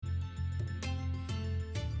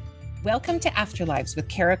Welcome to Afterlives with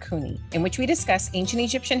Kara Cooney, in which we discuss ancient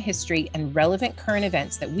Egyptian history and relevant current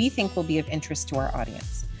events that we think will be of interest to our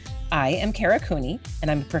audience. I am Kara Cooney, and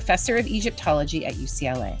I'm a professor of Egyptology at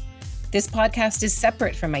UCLA. This podcast is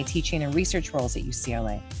separate from my teaching and research roles at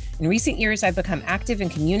UCLA. In recent years, I've become active in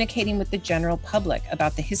communicating with the general public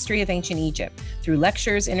about the history of ancient Egypt through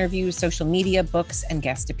lectures, interviews, social media, books, and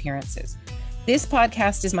guest appearances. This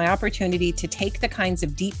podcast is my opportunity to take the kinds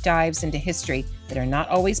of deep dives into history that are not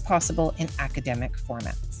always possible in academic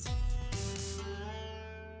formats.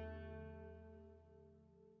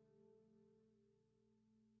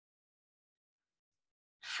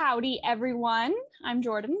 Howdy, everyone. I'm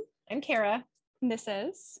Jordan. I'm Kara. And this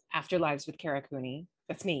is Afterlives with Kara Cooney.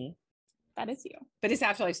 That's me. That is you. But it's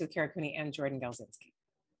Afterlives with Kara Cooney and Jordan Gelsinski.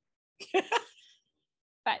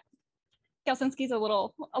 But Gelsinski's a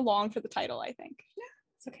little long for the title, I think. Yeah,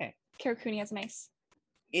 it's okay. Kara Cooney has a nice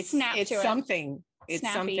snap to something. It. It's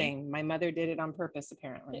Snappy. Something. My mother did it on purpose,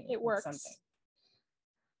 apparently. It works. Something.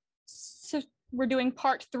 So we're doing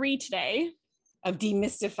part 3 today. Of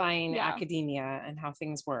demystifying academia and how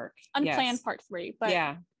things work. Unplanned part 3, but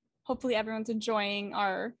yeah. Hopefully everyone's enjoying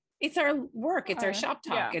it's our work, it's our shop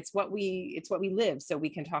talk, it's what we live, so we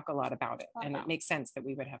can talk a lot about it. And it makes sense that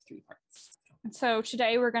we would have 3 parts. And so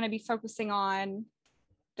today we're going to be focusing on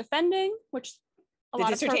defending, which a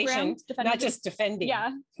lot of programs, not just defending,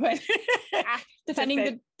 but defending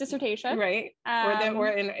the dissertation, right? Or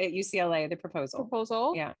at UCLA, the proposal,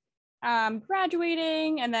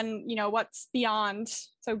 graduating, and then what's beyond,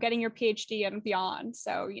 so getting your PhD and beyond,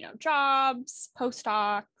 so jobs,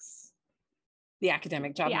 postdocs, the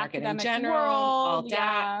academic job market in general, world,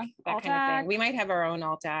 alt-ac, that kind of thing. We might have our own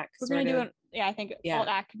alt-ac. We're going to do it. Yeah, I think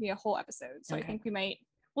alt-ac could be a whole episode. So I think we might.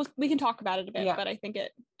 Well, we can talk about it a bit, but I think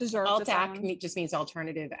it deserves. alt-ac just means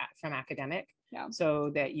alternative from academic. Yeah. So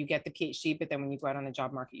that you get the PhD, but then when you go out on the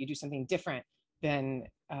job market, you do something different than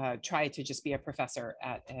try to just be a professor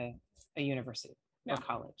at a university or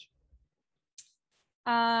college.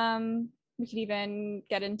 We could even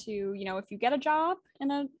get into, if you get a job at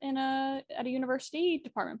a university,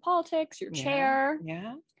 department politics, your chair.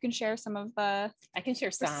 Yeah. You can share some of the. I can share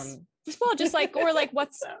some. Well, just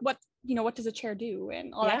what does a chair do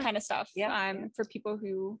and all that kind of stuff. For people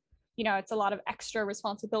who, it's a lot of extra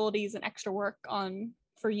responsibilities and extra work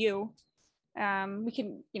for you. We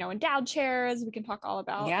can, endowed chairs, we can talk all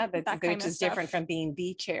about which is different from being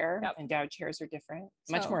the chair. Endowed chairs are different.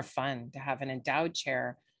 Much more fun to have an endowed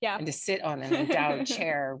chair and to sit on an endowed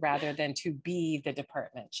chair rather than to be the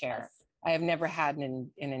department chair. Yes. I have never had an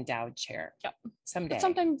endowed chair. Someday. But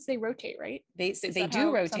sometimes they rotate, right? They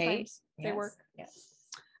do rotate. They work. Yes.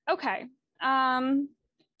 Okay. So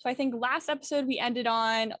I think last episode we ended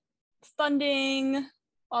on funding,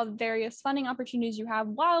 all the various funding opportunities you have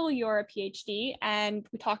while you're a PhD, and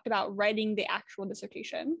we talked about writing the actual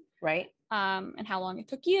dissertation, right? And how long it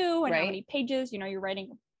took you, and how many pages you're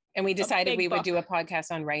writing. And we decided we would do a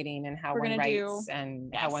podcast on writing and how one writes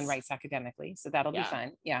and how one writes academically. So that'll be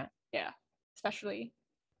fun. Yeah, especially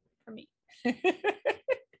for me.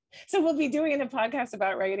 So we'll be doing a podcast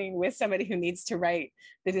about writing with somebody who needs to write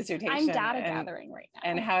the dissertation. I'm data gathering right now.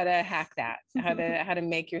 And how to hack that, how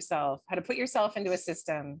to put yourself into a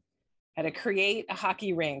system, how to create a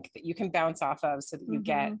hockey rink that you can bounce off of so that you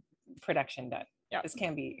get production done. It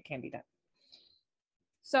can be done.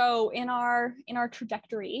 So in our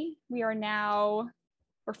trajectory, we're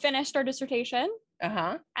finished our dissertation.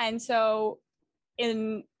 And so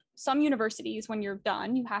in some universities, when you're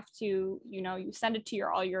done, you have to, you send it to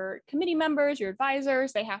all your committee members, your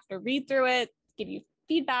advisors. They have to read through it, give you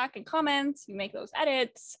feedback and comments. You make those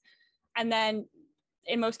edits. And then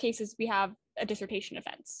in most cases, we have a dissertation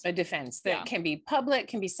defense. A defense that can be public,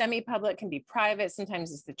 can be semi-public, can be private.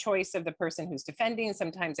 Sometimes it's the choice of the person who's defending.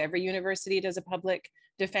 Sometimes every university does a public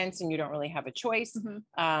defense and you don't really have a choice.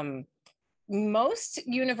 Most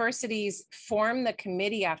universities form the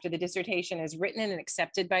committee after the dissertation is written and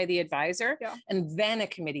accepted by the advisor, and then a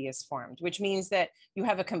committee is formed, which means that you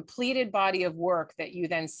have a completed body of work that you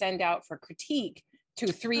then send out for critique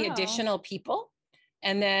to 3 additional people.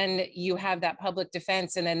 And then you have that public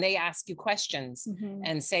defense, and then they ask you questions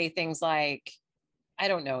and say things like, I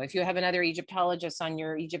don't know, if you have another Egyptologist on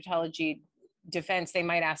your Egyptology defense, they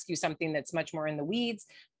might ask you something that's much more in the weeds,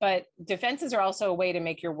 but defenses are also a way to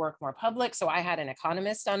make your work more public. So I had an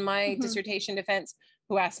economist on my dissertation defense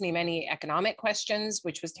who asked me many economic questions,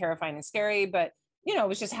 which was terrifying and scary, but it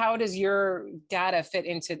was just, how does your data fit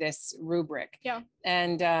into this rubric?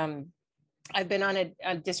 And I've been on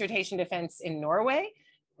a dissertation defense in Norway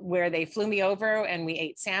where they flew me over and we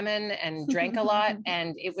ate salmon and drank a lot,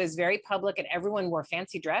 and it was very public, and everyone wore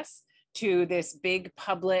fancy dress to this big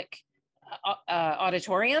public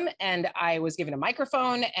auditorium, and I was given a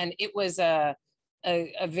microphone, and it was a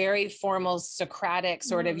very formal Socratic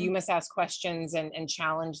sort of, you must ask questions and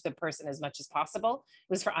challenge the person as much as possible.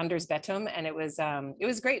 It was for Anders Bettum, and it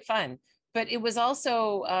was great fun, but it was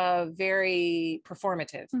also very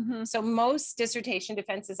performative. So most dissertation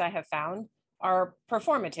defenses I have found are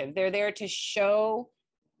performative. They're there to show,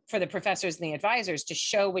 for the professors and the advisors, to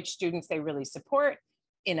show which students they really support.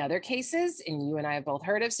 In other cases, and you and I have both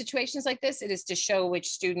heard of situations like this, it is to show which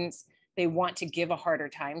students they want to give a harder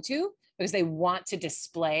time to, because they want to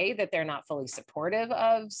display that they're not fully supportive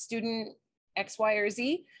of student X, Y, or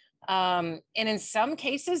Z. And in some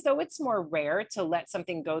cases, though it's more rare to let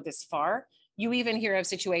something go this far, you even hear of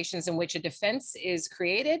situations in which a defense is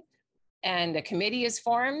created and a committee is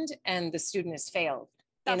formed and the student has failed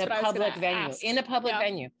in a public venue. In a public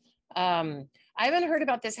venue. I haven't heard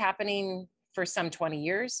about this happening for some 20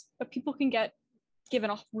 years. But people can get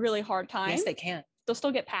given a really hard time. Yes, they can. They'll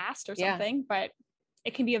still get passed or something, but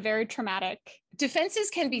it can be a very traumatic.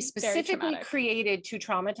 Defenses can be specifically created to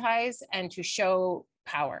traumatize and to show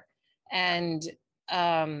power. And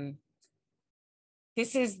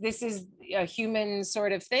this is a human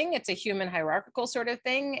sort of thing. It's a human hierarchical sort of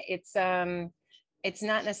thing. It's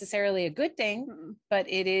not necessarily a good thing, but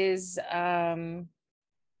it is a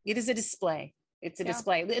display. It's a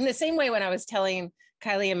display. In the same way, when I was telling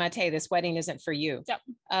Kylie and Mate, this wedding isn't for you.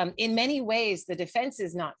 In many ways, the defense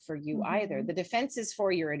is not for you either. The defense is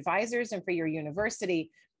for your advisors and for your university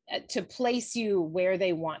to place you where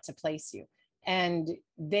they want to place you. And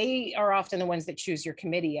they are often the ones that choose your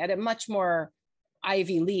committee. At a much more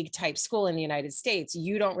Ivy League type school in the United States,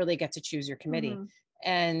 you don't really get to choose your committee.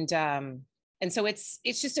 And so it's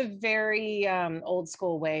just a very old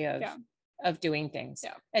school way of doing things.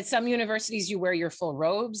 At some universities, you wear your full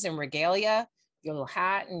robes and regalia, your little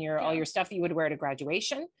hat and all your stuff that you would wear to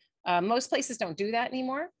graduation. Most places don't do that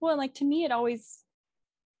anymore. Well, like to me,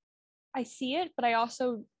 I see it, but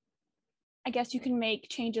I guess you can make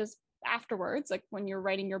changes afterwards, like when you're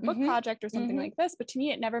writing your book project or something like this. But to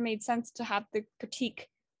me, it never made sense to have the critique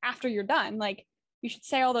after you're done. Like you should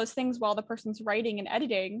say all those things while the person's writing and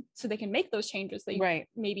editing so they can make those changes that you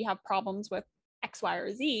maybe have problems with X, Y,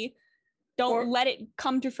 or Z. Don't let it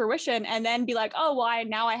come to fruition and then be like, oh, well,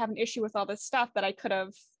 now I have an issue with all this stuff that I could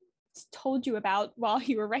have told you about while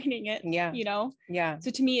you were writing it. You know? So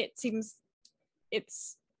to me, it seems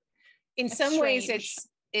it's in some ways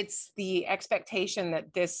it's the expectation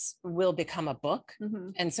that this will become a book.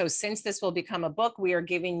 And so since this will become a book, we are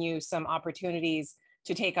giving you some opportunities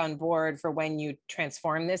to take on board for when you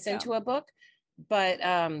transform this into a book. But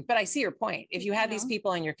I see your point. If you had these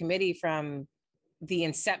people on your committee from the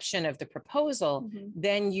inception of the proposal,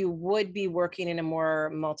 then you would be working in a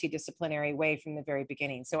more multidisciplinary way from the very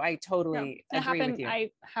beginning. So I totally agree with you.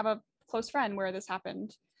 I have a close friend where this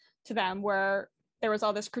happened to them, where there was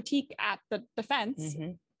all this critique at the defense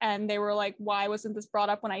and they were like, why wasn't this brought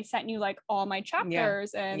up when I sent you like all my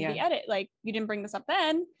chapters and the edit? Like you didn't bring this up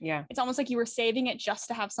then. It's almost like you were saving it just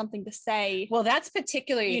to have something to say. Well, that's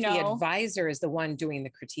particularly if the advisor is the one doing the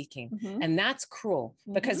critiquing. And that's cruel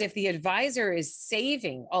because if the advisor is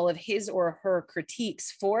saving all of his or her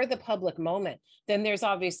critiques for the public moment, then there's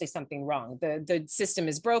obviously something wrong. The system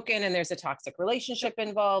is broken and there's a toxic relationship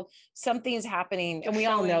involved. Something's happening. And we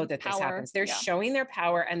all know that this happens. They're showing their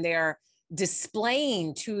power and they're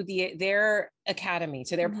displaying to their academy,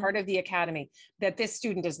 to their part of the academy, that this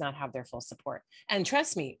student does not have their full support. And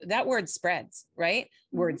trust me, that word spreads, right?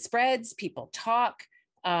 Word spreads, people talk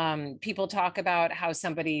about how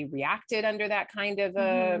somebody reacted under that kind of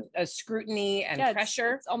a scrutiny and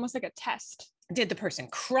pressure. It's almost like a test. Did the person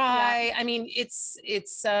cry? I mean, it's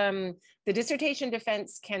the dissertation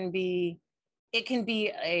defense can be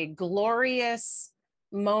a glorious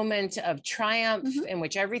moment of triumph in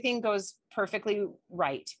which everything goes perfectly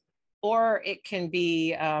right, or it can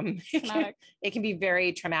be it can be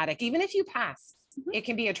very traumatic. Even if you pass, it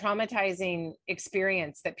can be a traumatizing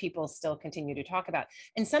experience that people still continue to talk about.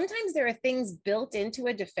 And sometimes there are things built into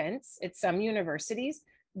a defense at some universities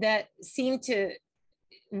that seem to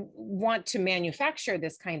want to manufacture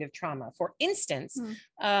this kind of trauma. For instance,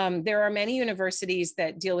 there are many universities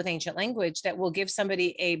that deal with ancient language that will give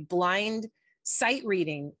somebody a blind sight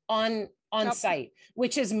reading on site,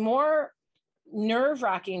 which is more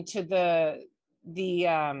nerve-wracking to the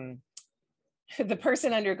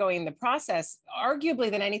person undergoing the process,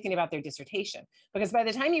 arguably, than anything about their dissertation. Because by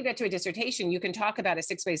the time you get to a dissertation, you can talk about it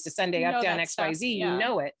 6 ways to Sunday, up, down, XYZ, you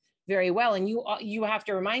know it very well. And you have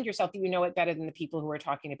to remind yourself that you know it better than the people who are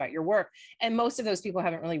talking about your work. And most of those people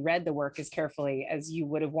haven't really read the work as carefully as you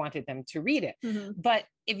would have wanted them to read it. But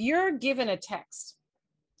if you're given a text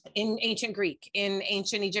in ancient Greek, in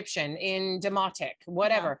ancient Egyptian, in Demotic,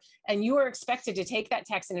 whatever. Yeah. And you are expected to take that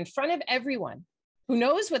text and in front of everyone who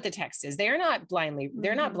knows what the text is, they're not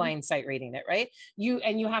they're not blind sight reading it, right? You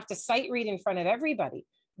have to sight read in front of everybody.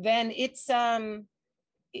 Then it's a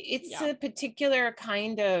particular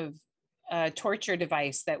kind of torture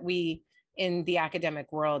device that we in the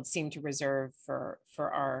academic world seem to reserve for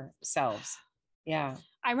ourselves. Yeah.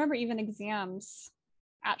 I remember even exams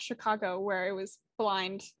at Chicago where it was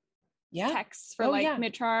blind texts for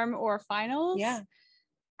midterm or finals. Yeah.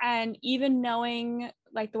 And even knowing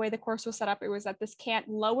like the way the course was set up, it was that this can't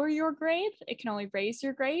lower your grade, it can only raise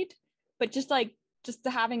your grade. But just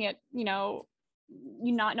having it, you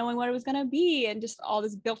not knowing what it was going to be and just all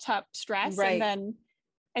this built up stress. Right. And then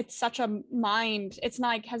it's such a mind, it's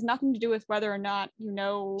not, has nothing to do with whether or not,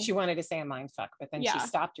 she wanted to say a mind fuck, but then she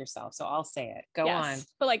stopped herself. So I'll say it, go on.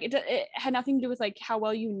 But like, it had nothing to do with like how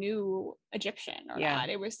well you knew Egyptian or not.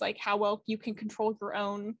 It was like how well you can control your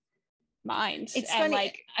own mind. It's funny,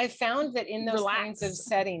 like I found that in those kinds of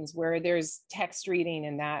settings where there's text reading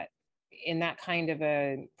in that kind of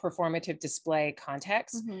a performative display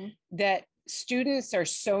context, that students are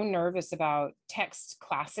so nervous about text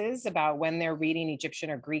classes, about when they're reading Egyptian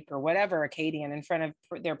or Greek or whatever, Akkadian in front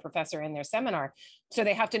of their professor in their seminar. So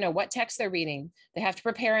they have to know what text they're reading. They have to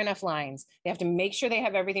prepare enough lines. They have to make sure they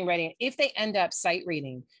have everything ready. If they end up sight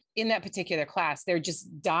reading in that particular class, they're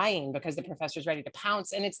just dying because the professor's ready to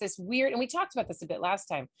pounce. And it's this weird, and we talked about this a bit last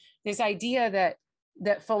time, this idea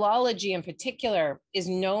that philology in particular is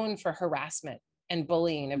known for harassment and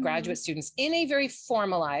bullying of graduate students in a very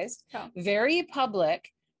formalized, very public,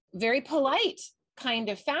 very polite kind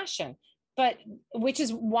of fashion. But which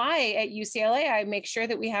is why at UCLA, I make sure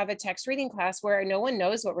that we have a text reading class where no one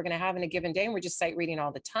knows what we're going to have in a given day. And we're just sight reading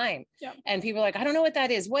all the time. Yeah. And people are like, I don't know what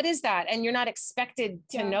that is. What is that? And you're not expected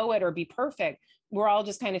to know it or be perfect. We're all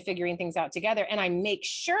just kind of figuring things out together. And I make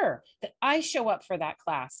sure that I show up for that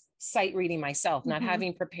class sight reading myself, not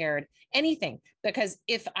having prepared anything. Because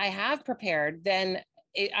if I have prepared, then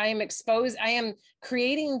I am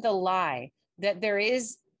creating the lie that there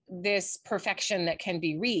is this perfection that can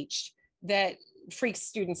be reached that freaks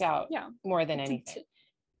students out more than anything.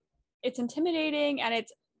 It's intimidating, and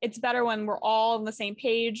it's better when we're all on the same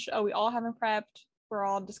page. Oh, we all haven't prepped. We're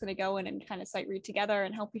all just going to go in and kind of sight read together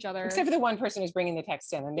and help each other. Except for the one person who's bringing the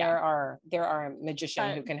text in, and there are a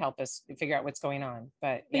magician who can help us figure out what's going on.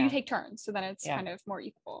 But you take turns, so then it's kind of more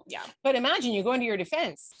equal. Yeah. But imagine you go into your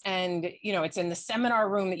defense, and it's in the seminar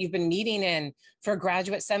room that you've been meeting in for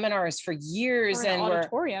graduate seminars for years, or an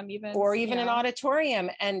auditorium even, or even an auditorium,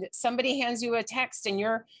 and somebody hands you a text, and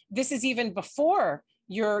this is even before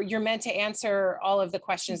you're meant to answer all of the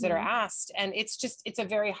questions that are asked, and it's a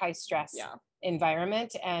very high stress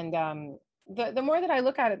environment. And the more that I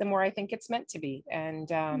look at it, the more I think it's meant to be.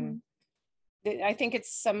 And I think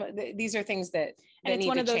it's these are things that and it's need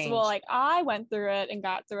one to of those change. well, like I went through it and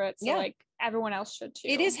got through it, so like everyone else should too.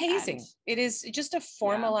 It is hazing. It is just a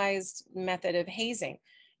formalized method of hazing.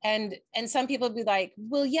 And some people be like,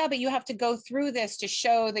 well, yeah, but you have to go through this to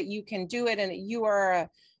show that you can do it and that you are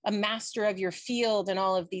a master of your field and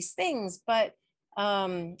all of these things. But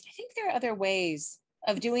I think there are other ways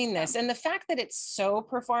of doing this. And the fact that it's so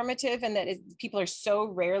performative and that people are so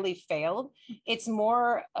rarely failed, it's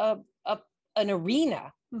more an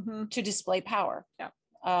arena to display power. Yeah.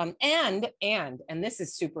 And this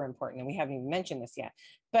is super important, and we haven't even mentioned this yet,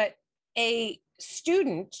 but a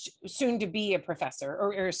student, soon to be a professor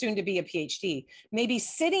or soon to be a PhD, may be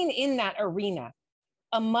sitting in that arena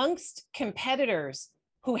amongst competitors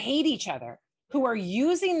who hate each other, who are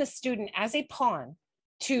using the student as a pawn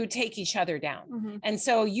to take each other down. And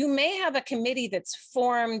so you may have a committee that's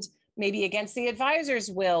formed maybe against the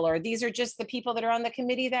advisor's will, or these are just the people that are on the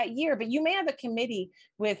committee that year, but you may have a committee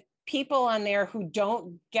with people on there who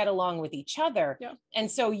don't get along with each other. Yeah.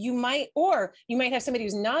 And so you might have somebody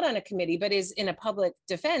who's not on a committee, but is in a public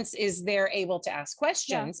defense, is there able to ask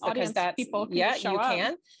questions because that's people can you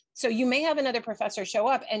can. So you may have another professor show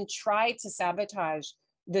up and try to sabotage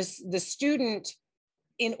the student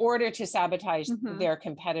in order to sabotage their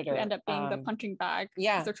competitor. You end up being the punching bag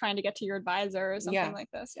because they're trying to get to your advisor or something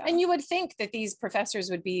like this. Yeah. And you would think that these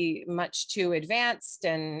professors would be much too advanced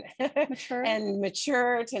and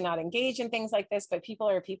mature to not engage in things like this, but people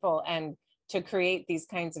are people, and to create these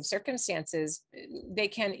kinds of circumstances, they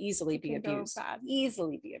can easily be abused.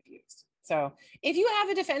 So if you have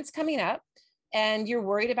a defense coming up and you're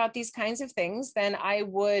worried about these kinds of things, then I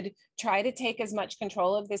would try to take as much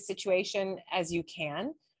control of this situation as you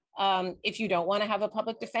can. If you don't want to have a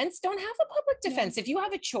public defense, don't have a public defense. If you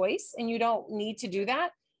have a choice and you don't need to do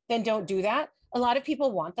that, then don't do that. A lot of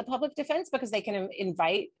people want the public defense because they can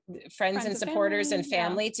invite friends and supporters and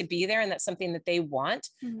family to be there, and that's something that they want.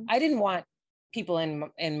 I didn't want people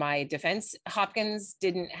in my defense. Johns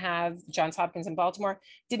Hopkins in Baltimore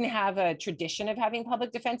didn't have a tradition of having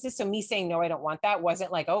public defenses. So me saying, no, I don't want that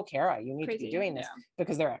wasn't like, oh, Kara, you need to be doing this,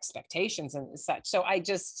 because there are expectations and such. So I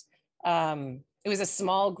just, it was a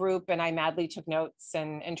small group, and I madly took notes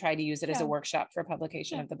and tried to use it as a workshop for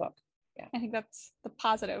publication of the book. Yeah, I think that's the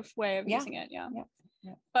positive way of using it. Yeah.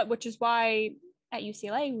 But which is why at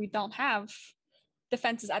UCLA, we don't have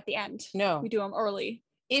defenses at the end. No, we do them early.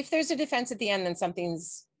 If there's a defense at the end, then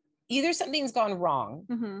something's gone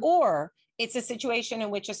wrong, or it's a situation in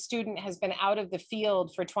which a student has been out of the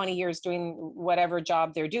field for 20 years doing whatever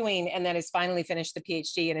job they're doing, and then has finally finished the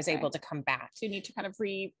PhD and is able to come back. So you need to kind of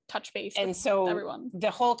retouch base. And so everyone,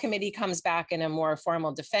 the whole committee comes back in a more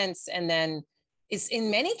formal defense, and then is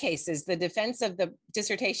in many cases, the defense of the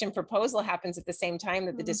dissertation proposal happens at the same time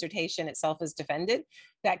that the dissertation itself is defended.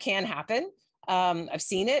 That can happen. I've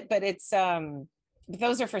seen it, but it's,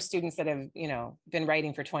 those are for students that have, been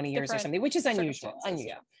writing for 20 years or something, which is unusual.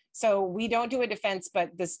 So we don't do a defense,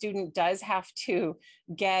 but the student does have to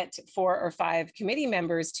get 4 or 5 committee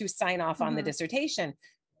members to sign off on the dissertation,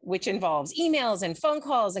 which involves emails and phone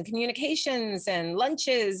calls and communications and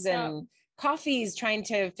lunches and coffees, trying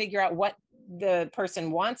to figure out what the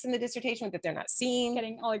person wants in the dissertation that they're not seeing,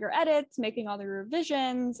 getting all your edits, making all the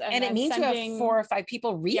revisions, and it means you have 4 or 5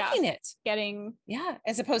 people reading it, getting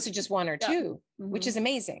as opposed to just 1 or 2, which is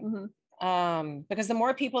amazing. Because the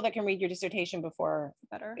more people that can read your dissertation before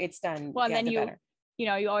it's done, well, and then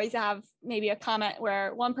you always have maybe a comment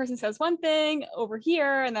where one person says one thing over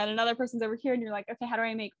here and then another person's over here, and you're like, okay, how do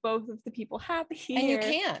I make both of the people happy? And you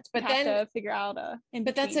can't, but then to figure out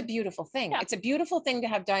but that's a beautiful thing. It's a beautiful thing to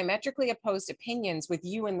have diametrically opposed opinions with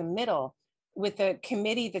you in the middle, with a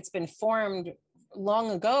committee that's been formed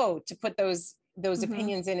long ago to put those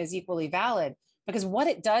opinions in as equally valid. Because what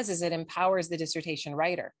it does is it empowers the dissertation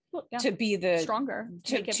writer to be the stronger,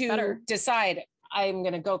 to decide, I'm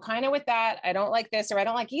going to go kind of with that. I don't like this, or I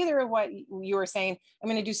don't like either of what you were saying. I'm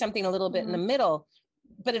going to do something a little bit in the middle.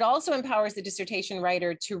 But it also empowers the dissertation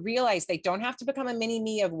writer to realize they don't have to become a mini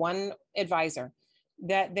me of one advisor,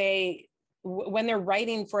 that when they're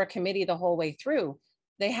writing for a committee the whole way through,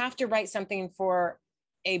 they have to write something for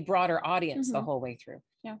a broader audience the whole way through.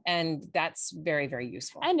 And that's very, very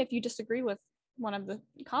useful. And if you disagree with one of the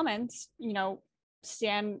comments,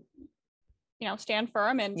 stand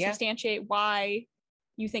firm and substantiate why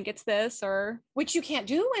you think it's this, or which you can't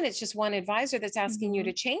do when it's just one advisor that's asking you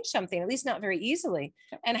to change something, at least not very easily.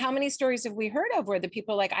 And how many stories have we heard of where the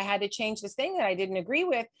people like, I had to change this thing that I didn't agree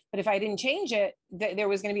with, but if I didn't change it, there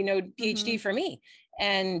was going to be no PhD for me.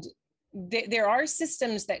 And there are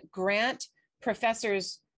systems that grant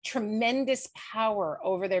professors tremendous power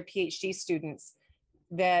over their PhD students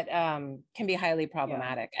that can be highly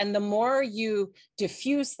problematic. And the more you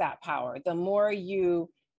diffuse that power, the more you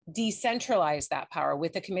decentralize that power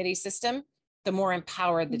with the committee system, the more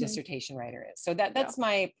empowered the dissertation writer is. So that's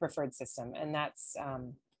my preferred system. And that's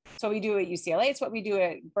so we do at UCLA. It's what we do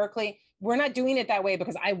at Berkeley. We're not doing it that way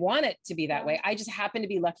because I want it to be that way. I just happen to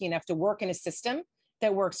be lucky enough to work in a system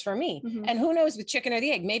that works for me. And who knows, with chicken or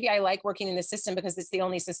the egg, maybe I like working in the system because it's the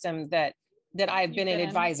only system that I've been an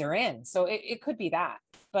advisor in. So it could be that.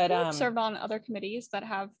 But served on other committees that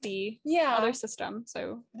have the other system.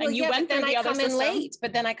 So and you went through the other system.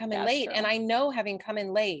 But then I come in late, and I know, having come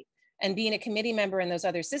in late and being a committee member in those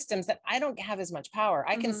other systems, that I don't have as much power.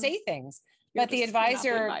 I can say things, but the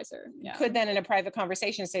advisor could then in a private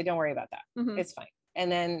conversation say, don't worry about that. It's fine.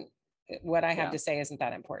 And then what I have to say isn't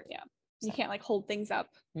that important. So. You can't like hold things up.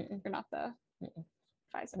 You're not the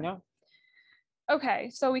advisor. No.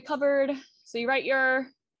 Okay, so we covered, so you write your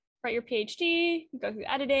PhD, you go through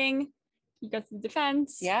editing, you go through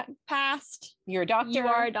defense, passed. You're a doctor. You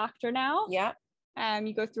are a doctor now. Yeah.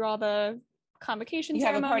 You go through all the convocation ceremonies.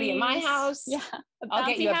 You have a party at my house. Yeah. I'll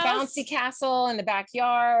get you a bouncy castle in the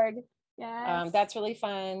backyard. Yes. That's really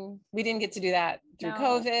fun. We didn't get to do that through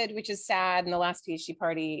COVID, which is sad. And the last PhD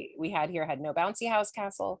party we had here had no bouncy house.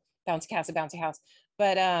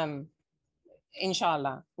 But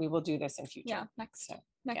inshallah, we will do this in future. Yeah,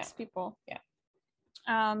 next people. Yeah.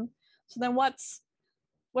 So then what's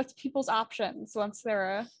people's options once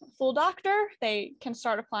they're a full doctor? They can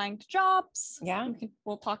start applying to jobs. Yeah.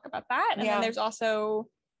 We'll talk about that. And then there's also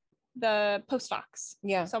the postdocs.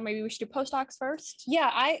 Yeah. So maybe we should do postdocs first. Yeah,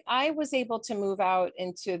 I was able to move out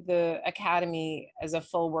into the academy as a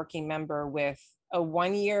full working member with a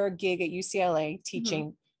 1-year gig at UCLA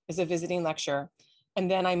teaching as a visiting lecturer. And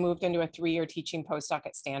then I moved into a 3-year teaching postdoc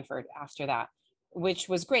at Stanford after that. which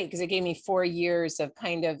was great because it gave me 4 years of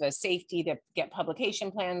kind of a safety to get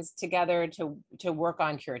publication plans together, to work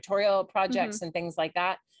on curatorial projects and things like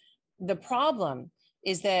that. The problem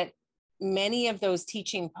is that many of those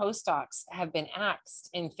teaching postdocs have been axed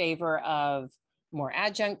in favor of more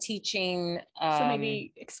adjunct teaching. So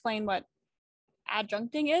maybe explain what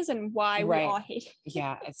adjuncting is and why we all hate it.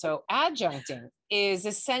 Yeah. So adjuncting is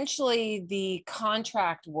essentially the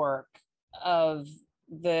contract work of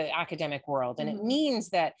the academic world. And it means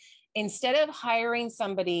that instead of hiring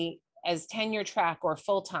somebody as tenure track or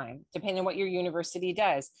full-time, depending on what your university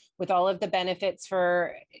does, with all of the benefits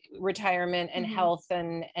for retirement and health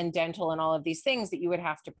and dental and all of these things that you would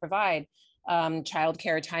have to provide,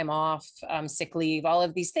 childcare, time off, sick leave, all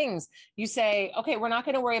of these things, you say, okay, we're not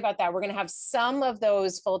going to worry about that. We're going to have some of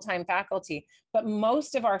those full-time faculty, but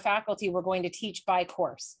most of our faculty we're going to teach by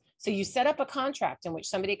course. So you set up a contract in which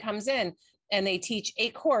somebody comes in and they teach a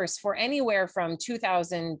course for anywhere from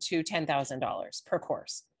 $2,000 to $10,000 per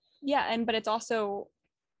course. Yeah, but it's also,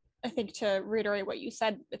 I think, to reiterate what you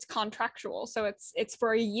said, it's contractual. So it's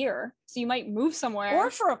for a year. So you might move somewhere.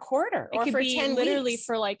 Or for a quarter. It or could for be 10 literally weeks.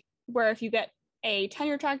 for like, where if you get a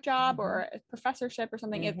tenure track job or a professorship or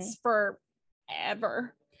something, it's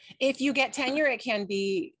forever. If you get tenure, it can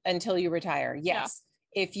be until you retire. Yes.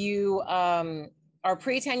 Yeah. If you are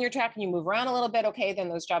pre-tenure track and you move around a little bit, okay, then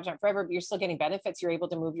those jobs aren't forever, but you're still getting benefits. You're able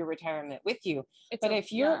to move your retirement with you. But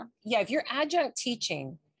if you're adjunct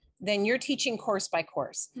teaching, then you're teaching course by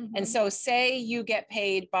course. And so say you get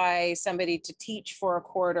paid by somebody to teach for a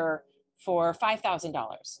quarter for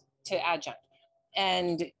 $5,000 to adjunct.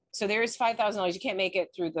 And so there's $5,000. You can't make it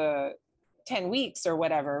through the 10 weeks or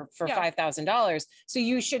whatever for $5,000. So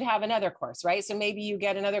you should have another course, right? So maybe you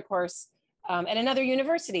get another course at another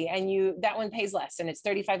university and that one pays less and it's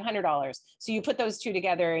 $3,500. So you put those two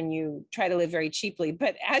together and you try to live very cheaply.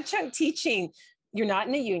 But adjunct teaching, you're not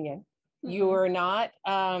in a union. You're not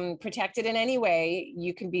protected in any way.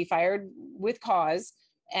 You can be fired with cause.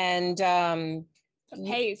 And the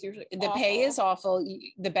pay is usually awful. Pay is awful.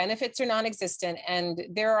 The benefits are non-existent. And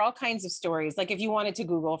there are all kinds of stories. Like if you wanted to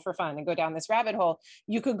Google for fun and go down this rabbit hole,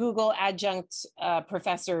 you could Google adjunct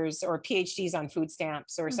professors or PhDs on food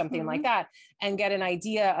stamps or something like that and get an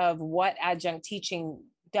idea of what adjunct teaching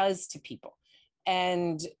does to people.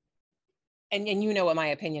 And you know what my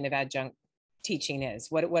opinion of adjunct teaching is.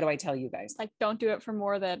 What do I tell you guys? Like, don't do it for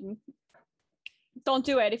more than, don't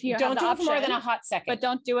do it if you don't have the do it option, for more than a hot second. But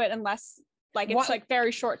don't do it unless it's like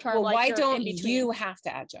very short term. Well, like why don't you have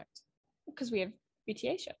to adjunct? Because we have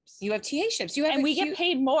BTA-ships. You have TA-ships. You have, and we get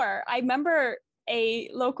paid more. I remember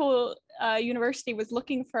a local university was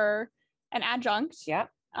looking for an adjunct. Yeah.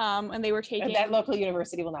 And they were taking, that local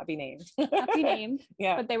university will not be named. Not be named.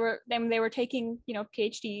 Yeah. But they were taking,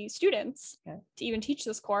 PhD students to even teach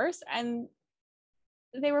this course, and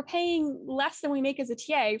they were paying less than we make as a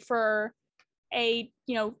TA for a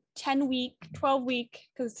 10-week, 12-week,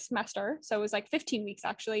 because semester, so it was like 15 weeks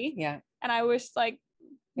actually. Yeah. And I was like,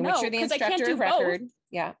 no, because I can't do record. Both.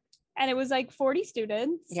 Yeah. And it was like 40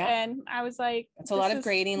 students. Yeah. And I was like, it's a lot of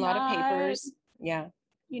grading, a lot of papers. Yeah.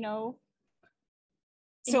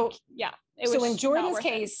 So yeah. So in Jordan's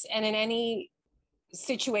case, and in any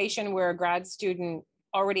situation where a grad student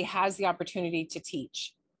already has the opportunity to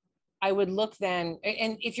teach, I would look then,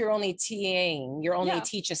 and if you're only TAing, you're only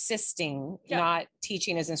teach assisting, not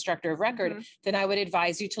teaching as instructor of record, then I would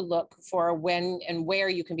advise you to look for when and where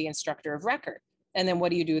you can be instructor of record. And then what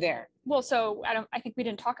do you do there? Well, so I think we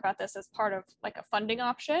didn't talk about this as part of like a funding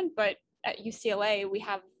option, but at UCLA, we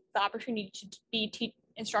have the opportunity to be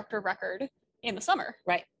instructor of record in the summer.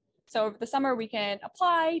 Right. So over the summer, we can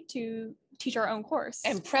apply to teach our own course.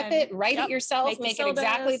 And prep it, write it yourself, make it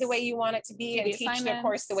exactly the way you want it to be, and teach the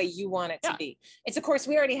course the way you want it to be. It's a course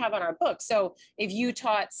we already have on our book. So if you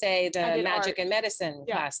taught, say, the magic and medicine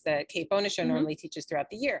class that Kate Bonisho normally teaches throughout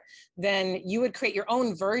the year, then you would create your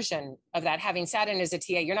own version of that. Having sat in as a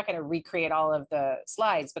TA, you're not going to recreate all of the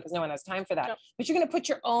slides because no one has time for that. But you're going to put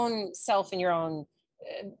your own self and your own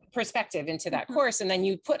perspective into that course. And then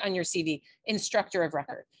you put on your CV, instructor of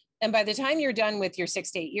record. And by the time you're done with your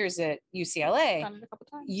 6 to 8 years at UCLA,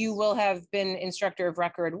 you will have been instructor of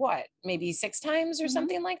record, maybe 6 times or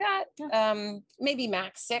something like that? Yeah. Maybe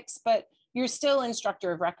max 6, but you're still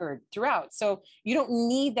instructor of record throughout. So you don't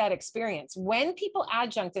need that experience. When people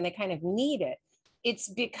adjunct and they kind of need it, it's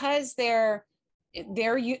because their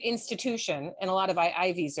institution, and a lot of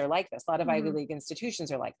Ivies are like this, a lot of Ivy League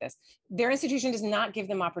institutions are like this, their institution does not give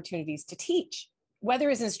them opportunities to teach. whether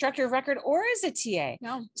as instructor of record or as a TA.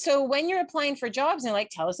 No. So when you're applying for jobs and like,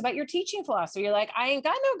 tell us about your teaching philosophy, you're like, I ain't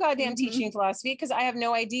got no goddamn teaching philosophy because I have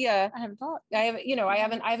no idea. I haven't taught. I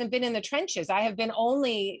haven't been in the trenches. I have been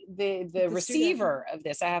only the receiver of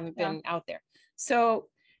this. I haven't been out there. So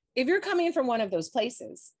if you're coming from one of those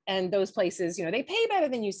places, and those places, they pay better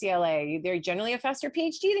than UCLA, they're generally a faster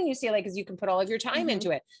PhD than UCLA because you can put all of your time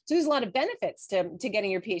into it. So there's a lot of benefits to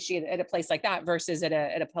getting your PhD at a place like that versus at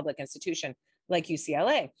a public institution like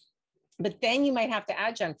UCLA. But then you might have to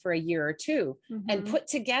adjunct for a year or two and put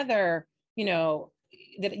together,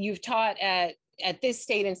 that you've taught at this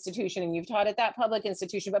state institution and you've taught at that public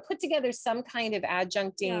institution, but put together some kind of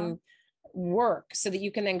adjuncting work so that you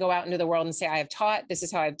can then go out into the world and say, I have taught, this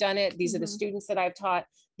is how I've done it. These are the students that I've taught.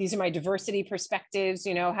 These are my diversity perspectives.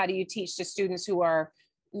 How do you teach to students who are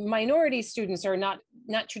minority students or not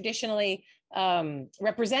traditionally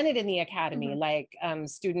represented in the academy, like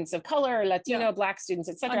students of color, Latino, Black students,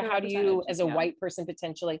 et cetera. How do you, as a white person,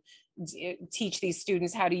 potentially teach these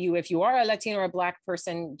students? How do you, if you are a Latino or a Black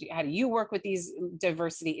person, how do you work with these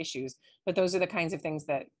diversity issues? But those are the kinds of things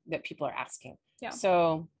that people are asking. Yeah.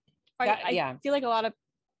 So I feel like a lot of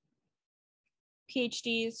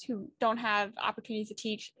PhDs who don't have opportunities to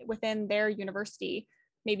teach within their university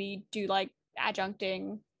maybe do like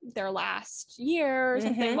adjuncting their last year or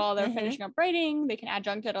something while they're finishing up writing. They can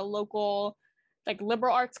adjunct at a local, like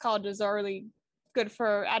liberal arts colleges are really good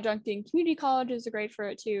for adjuncting. Community colleges are great for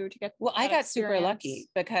it too, to get. Well, I got super lucky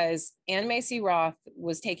because Anne Macy Roth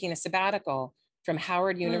was taking a sabbatical from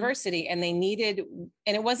Howard University and they needed,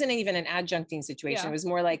 and it wasn't even an adjuncting situation. It was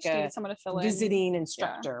more like someone to fill visiting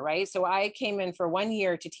instructor, right? So I came in for 1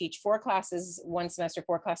 year to teach 4 classes one semester,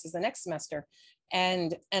 4 classes the next semester.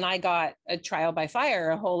 And I got a trial by fire,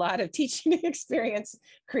 a whole lot of teaching experience,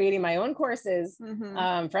 creating my own courses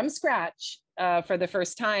from scratch for the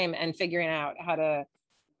first time and figuring out how to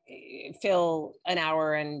fill an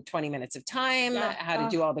hour and 20 minutes of time, how to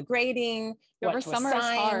do all the grading. Over summer is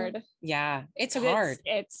hard. Yeah, it's hard.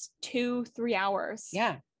 It's 2-3 hours.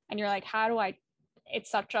 Yeah. And you're like, how do I,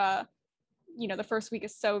 it's such a, the first week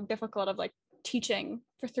is so difficult of like teaching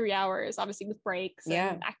for 3 hours, obviously with breaks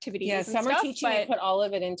and activities. Yeah, summer teaching, I put all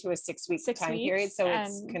of it into a 6-week time period. So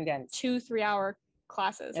it's condensed. 2-3 hour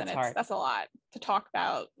classes. It's hard. That's a lot to talk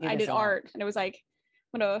about. I did art and it was like,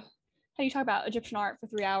 how do you talk about Egyptian art for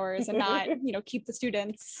 3 hours and not, keep the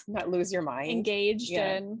students not lose your mind engaged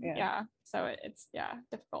so it's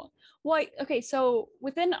difficult. Well, okay, so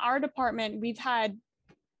within our department, we've had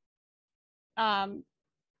PhDs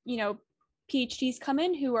come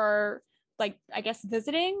in who are like, I guess,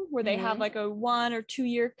 visiting, where they have like a 1 or 2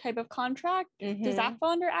 year type of contract. Does that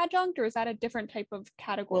fall under adjunct, or is that a different type of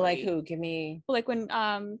category? Well, like who? Give me. Well, like when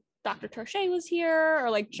Dr. Trochet was here, or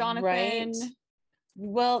like Jonathan. Right.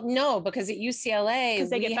 Well, no, because at UCLA, because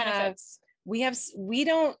they get benefits. We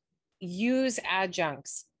don't use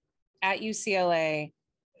adjuncts at UCLA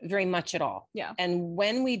very much at all. Yeah. And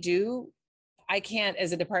when we do, I can't,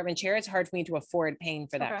 as a department chair, it's hard for me to afford paying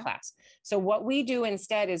for that class. So what we do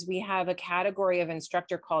instead is we have a category of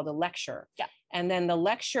instructor called a lecturer. Yeah. And then the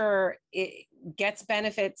lecturer, it gets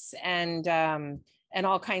benefits and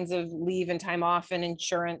all kinds of leave and time off and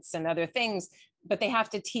insurance and other things, but they have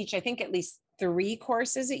to teach, I think, at least 3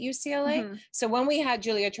 courses at UCLA. So when we had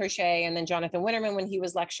Julia Trochet and then Jonathan Winterman, when he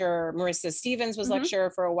was lecturer, Marissa Stevens was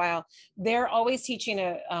lecturer for a while, they're always teaching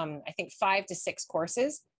I think 5 to 6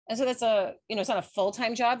 courses. And so that's it's not a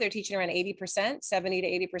full-time job. They're teaching around 80%, 70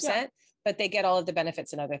 to 80%, but they get all of the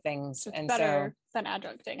benefits and other things. So it's better than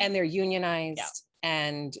adjuncting. And they're unionized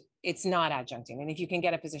and it's not adjuncting. And if you can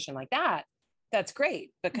get a position like that, that's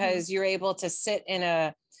great because you're able to sit in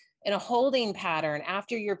a holding pattern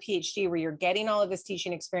after your PhD where you're getting all of this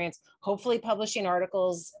teaching experience, hopefully publishing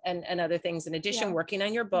articles and other things in addition, working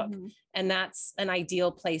on your book. And that's an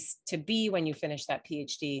ideal place to be when you finish that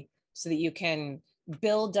PhD so that you can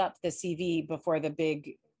build up the CV before the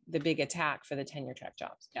big attack for the tenure track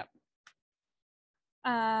jobs. Yep.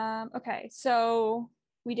 Okay, so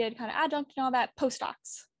we did kind of adjunct and all that.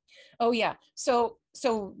 Postdocs. Oh yeah. So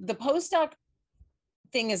the postdoc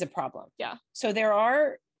thing is a problem. Yeah. So there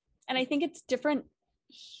are, and I think it's different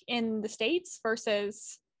in the States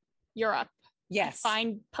versus Europe. Yes. I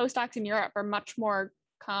find postdocs in Europe are much more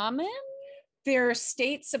common. They're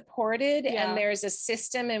state supported and there's a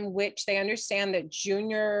system in which they understand that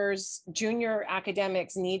junior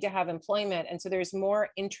academics need to have employment. And so there's more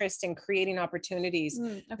interest in creating opportunities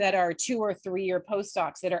that are 2 or 3 year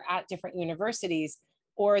postdocs that are at different universities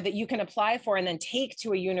or that you can apply for and then take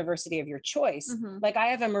to a university of your choice. Like I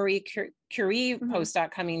have a Marie Curie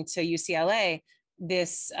postdoc coming to UCLA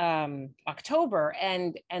this October,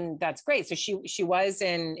 and that's great. So she was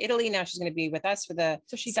in Italy. Now she's going to be with us for the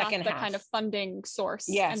second half. Kind of funding source,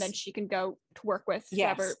 yes, and then she can go to work with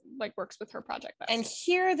whoever like works with her project best. And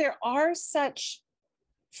here there are such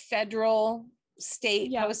federal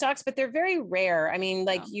state postdocs, but they're very rare. I mean,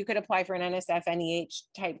 like you could apply for an NSF, NEH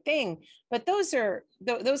type thing, but those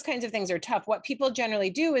kinds of things are tough. What people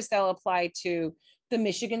generally do is they'll apply to the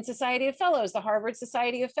Michigan Society of Fellows, the Harvard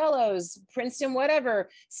Society of Fellows, Princeton, whatever,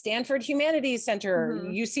 Stanford Humanities Center,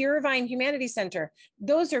 UC Irvine Humanities Center.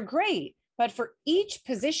 Those are great, but for each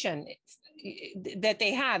position that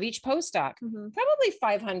they have, each postdoc, probably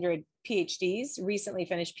 500 PhDs, recently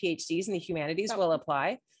finished PhDs in the humanities will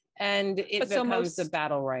apply. And it becomes a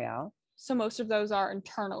battle royale. So most of those are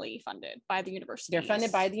internally funded by the university. They're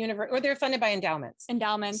funded by the university, or they're funded by endowments.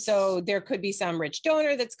 Endowments. So there could be some rich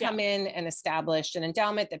donor that's come in and established an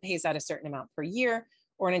endowment that pays out a certain amount per year,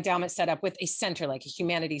 or an endowment set up with a center, like a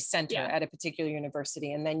humanities center at a particular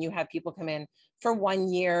university. And then you have people come in for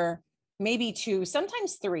 1 year, maybe 2,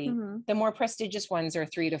 sometimes 3. The more prestigious ones are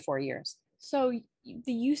 3 to 4 years. So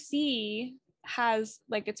the UC has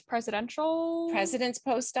like its president's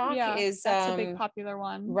postdoc is that's a big popular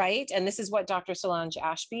one, right? And this is what Dr. Solange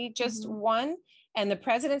Ashby just won. And the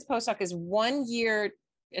president's postdoc is 1 year,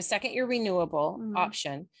 a second year renewable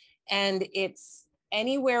option, and it's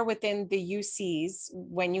anywhere within the UCs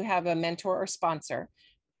when you have a mentor or sponsor,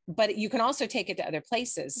 but you can also take it to other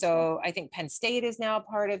places. So I think Penn State is now a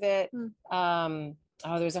part of it.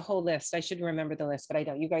 There's a whole list. I should remember the list, but I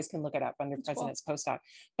don't. You guys can look it up under President's Postdoc.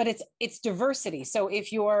 But it's diversity. So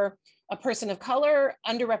if you're a person of color,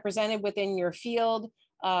 underrepresented within your field,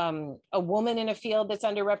 a woman in a field that's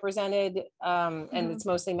underrepresented, and it's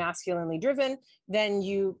mostly masculinely driven, then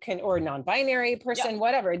you can, or non-binary person,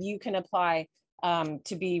 whatever, you can apply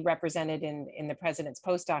to be represented in the President's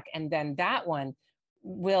Postdoc. And then that one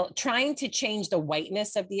trying to change the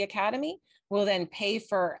whiteness of the academy will then pay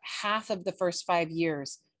for half of the first 5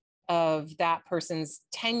 years of that person's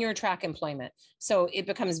tenure track employment. So it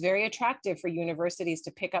becomes very attractive for universities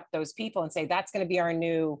to pick up those people and say, that's going to be our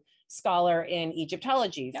new scholar in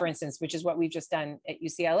Egyptology, for instance, which is what we've just done at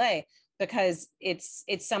UCLA, because it's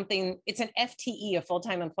an FTE, a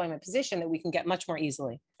full-time employment position that we can get much more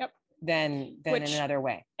easily than in another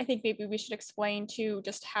way. I think maybe we should explain too,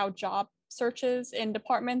 just how job searches in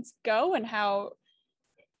departments go and how,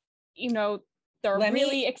 they're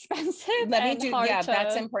really expensive.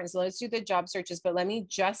 That's important. So let's do the job searches, but let me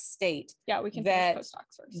just state we can finish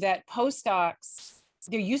postdocs first. That postdocs,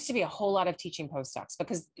 there used to be a whole lot of teaching postdocs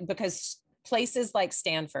because places like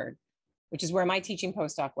Stanford, which is where my teaching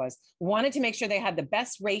postdoc was, wanted to make sure they had the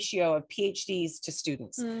best ratio of PhDs to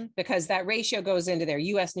students, because that ratio goes into their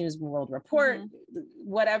US News and World Report,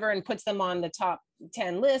 whatever, and puts them on the top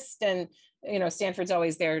 10 list. And Stanford's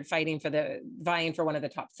always there vying for one of the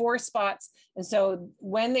top 4 spots. And so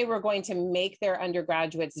when they were going to make their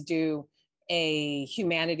undergraduates do a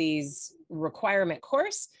humanities requirement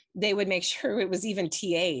course, they would make sure it was even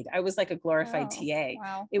TA'd. I was like a glorified TA.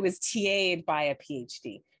 Wow. It was TA'd by a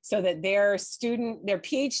PhD, so that their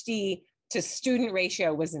PhD to student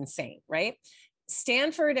ratio was insane, right?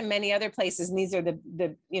 Stanford and many other places, and these are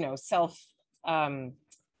the self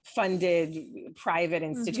funded private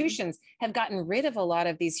institutions, have gotten rid of a lot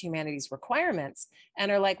of these humanities requirements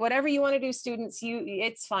and are like, whatever you want to do, students,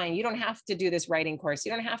 it's fine. You don't have to do this writing course.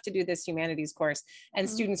 You don't have to do this humanities course. And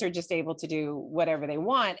students are just able to do whatever they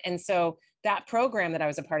want. And so that program that I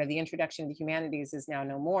was a part of, the Introduction to Humanities, is now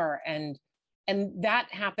no more. And that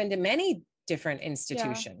happened in many different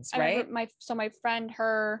institutions, right? My friend,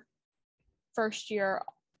 her first year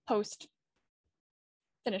post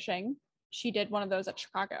finishing, she did one of those at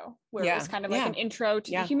Chicago, where it was kind of like an intro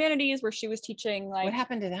to the humanities, where she was teaching like. What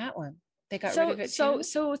happened to that one? They got rid of it too?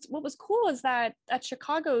 So what was cool is that at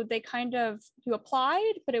Chicago, they you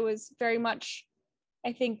applied, but it was very much,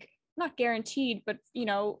 I think, not guaranteed, but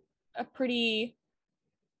a pretty.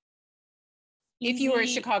 If you were a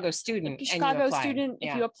Chicago student,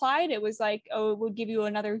 if you applied, it was like, we'll give you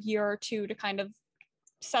another year or 2 to kind of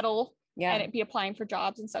settle. And it'd be applying for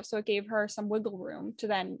jobs and stuff. So it gave her some wiggle room to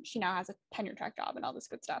then, she now has a tenure track job and all this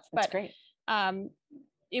good stuff. That's great.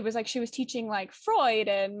 It was like she was teaching like Freud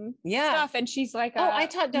and stuff, and she's like I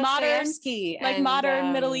taught Dostoevsky,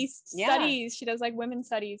 modern Middle East studies. She does like women's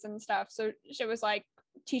studies and stuff. So she was like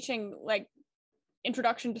teaching like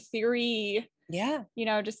introduction to theory.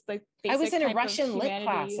 Just like basic. I was in a Russian lit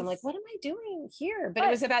class. I'm like, what am I doing here? But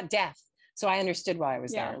it was about death. So I understood why I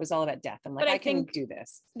was there. It was all about death. I'm like, I can do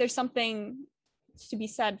this. There's something to be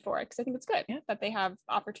said for it, because I think it's good that they have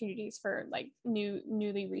opportunities for like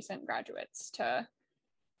newly recent graduates to.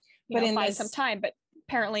 buy some time, but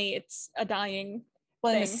apparently it's a dying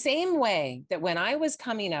thing. In the same way that when I was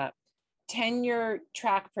coming up, tenure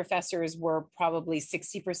track professors were probably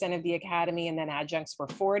 60% of the academy, and then adjuncts were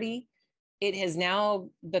 40. It has now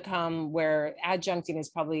become where adjuncting is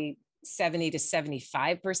probably 70 to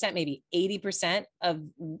 75%, maybe 80% of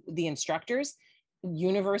the instructors.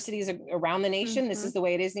 Universities around the nation, this is the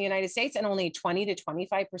way it is in the United States, and only 20 to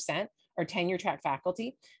 25% are tenure track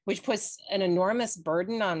faculty, which puts an enormous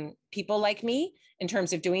burden on people like me in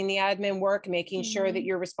terms of doing the admin work, making sure that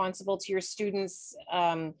you're responsible to your students,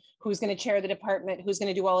 who's going to chair the department, who's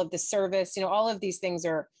going to do all of the service. All of these things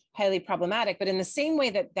are highly problematic. But in the same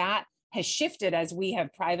way that has shifted as we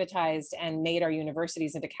have privatized and made our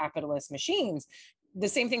universities into capitalist machines, the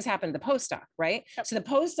same things happen to the postdoc, right? Yep. So the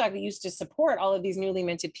postdoc that used to support all of these newly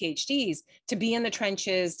minted PhDs to be in the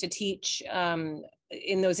trenches, to teach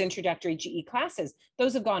in those introductory GE classes,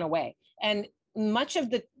 those have gone away. And much of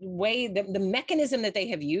the way, the mechanism that they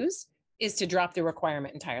have used is to drop the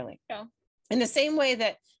requirement entirely. Yeah. In the same way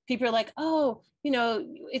that people are like, oh,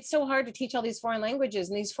 it's so hard to teach all these foreign languages,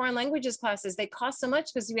 and these foreign languages classes, they cost so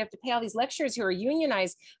much because we have to pay all these lecturers who are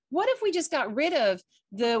unionized. What if we just got rid of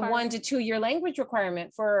the 1 to 2 year language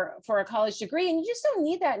requirement for a college degree, and you just don't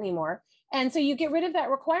need that anymore? And so you get rid of that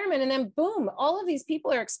requirement, and then boom, all of these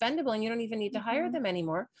people are expendable, and you don't even need to hire them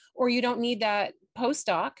anymore, or you don't need that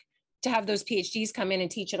postdoc to have those PhDs come in and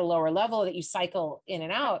teach at a lower level that you cycle in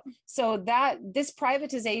and out. So that this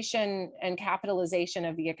privatization and capitalization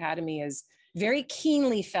of the academy is very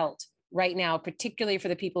keenly felt right now, particularly for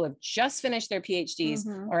the people who have just finished their PhDs,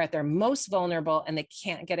 are at their most vulnerable, and they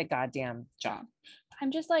can't get a goddamn job.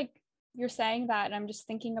 I'm just like, you're saying that, and I'm just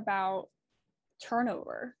thinking about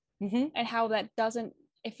turnover and how that doesn't,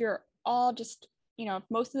 if you're all just, if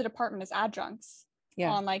most of the department is adjuncts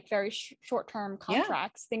on like very short-term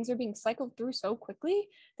contracts, things are being cycled through so quickly.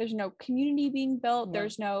 There's no community being built.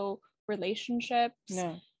 There's no relationships.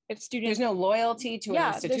 If students, there's no loyalty to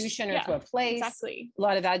an institution or to a place. Exactly. A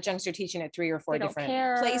lot of adjuncts are teaching at 3 or 4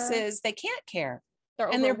 different places. They can't care.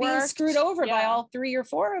 They're being screwed over by all 3 or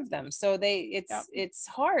 4 of them. So it's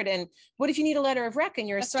hard. And what if you need a letter of rec and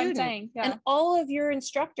you're a student? What I'm saying. And all of your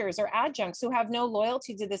instructors are adjuncts who have no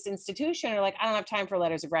loyalty to this institution, are like, I don't have time for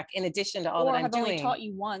letters of rec in addition to all that I'm doing. Or have only taught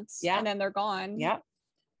you once and then they're gone. Yeah.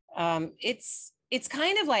 It's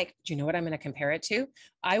kind of like, do you know what I'm going to compare it to?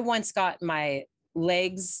 I once got my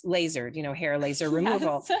legs lasered, hair laser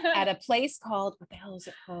removal at a place called, what the hell is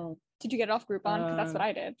it called? Did you get it off Groupon? Because that's what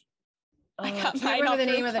I did. I can't remember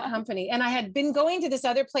the name of the company. And I had been going to this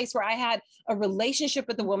other place where I had a relationship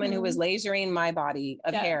with the woman who was lasering my body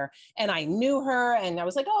of hair. And I knew her, and I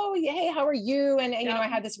was like, oh, hey, how are you? And I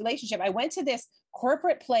had this relationship. I went to this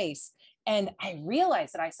corporate place, and I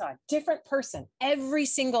realized that I saw a different person every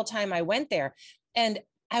single time I went there. And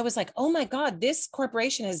I was like, oh my God, this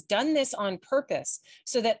corporation has done this on purpose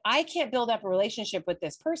so that I can't build up a relationship with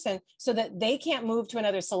this person, so that they can't move to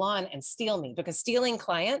another salon and steal me, because stealing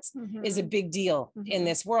clients is a big deal in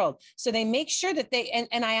this world. So they make sure that they,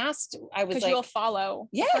 and I asked, I was like, you'll follow.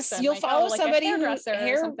 Yes, you'll follow somebody who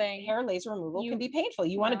hair laser removal can be painful.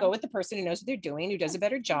 You want to go with the person who knows what they're doing, who does a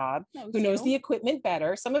better job, who knows the equipment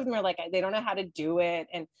better. Some of them are like, they don't know how to do it.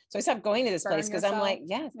 And so I stopped going to this place because I'm like,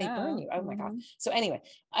 yes, they burn you. Oh my God. So anyway,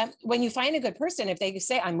 when you find a good person, if they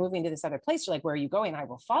say, I'm moving to this other place, you're like, where are you going? I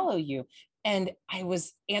will follow you. And I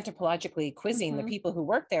was anthropologically quizzing the people who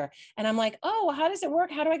work there. And I'm like, oh, how does it work?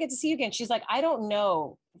 How do I get to see you again? She's like, I don't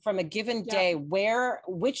know from a given day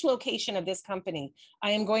which location of this company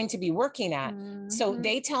I am going to be working at. So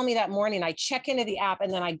they tell me that morning, I check into the app,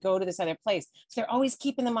 and then I go to this other place. So they're always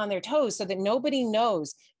keeping them on their toes so that nobody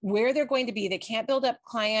knows where they're going to be. They can't build up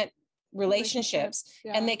client relationships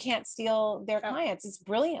and they can't steal their clients. It's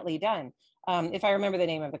brilliantly done. If I remember the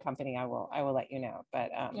name of the company, I will let you know. But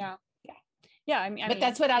I mean,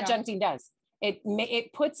 that's what adjuncting does.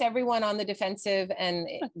 It puts everyone on the defensive and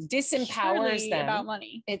it disempowers them. About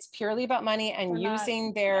money. It's purely about money and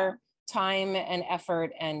using their time and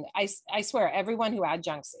effort. And I swear, everyone who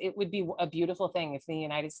adjuncts, it would be a beautiful thing if in the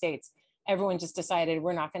United States everyone just decided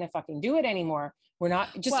we're not going to fucking do it anymore. We're not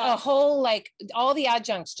just a whole, like, all the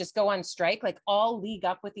adjuncts just go on strike, like all league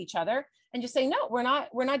up with each other and just say, no, we're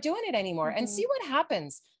not doing it anymore. And see what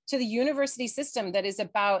happens to the university system that is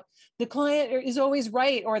about the client is always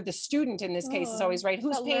right, or the student in this case is always right.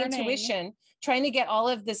 Who's paying tuition, trying to get all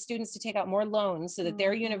of the students to take out more loans so that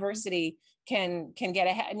their university can get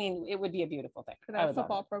ahead. I mean, it would be a beautiful thing. For that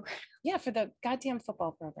football program. Yeah, for the goddamn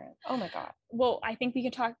football program. Oh my God. Well, I think we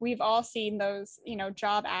can talk, we've all seen those,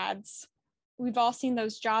 job ads. We've all seen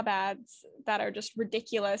those job ads that are just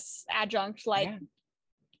ridiculous adjunct, like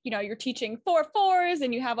you're teaching 4-4s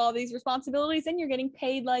and you have all these responsibilities and you're getting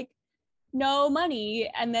paid like no money,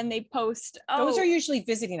 and then they post, those are usually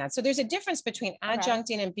visiting ads. So there's a difference between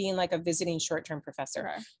adjuncting and being like a visiting short-term professor.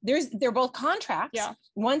 They're both contracts.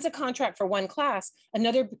 One's a contract for one class,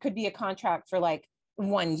 another could be a contract for like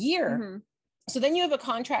 1 year. So then you have a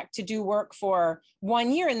contract to do work for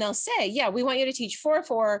 1 year, and they'll say, yeah, we want you to teach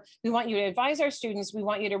 4-4, we want you to advise our students, we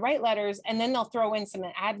want you to write letters, and then they'll throw in some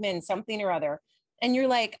admin, something or other. And you're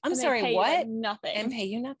like, I'm sorry, what? Nothing. And pay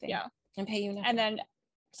you nothing. And pay you nothing. And then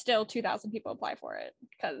still 2,000 people apply for it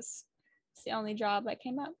because it's the only job that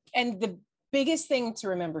came up. And the biggest thing to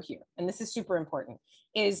remember here, and this is super important,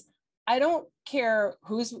 is I don't care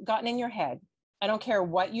who's gotten in your head. I don't care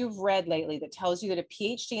what you've read lately that tells you that a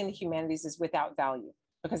PhD in the humanities is without value,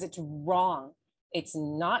 because it's wrong. It's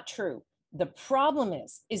not true. The problem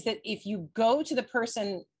is that if you go to the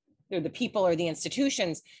person or the people or the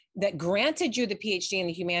institutions that granted you the PhD in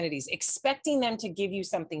the humanities, expecting them to give you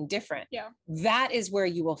something different, that is where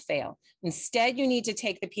you will fail. Instead, you need to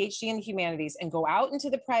take the PhD in the humanities and go out into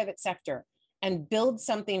the private sector and build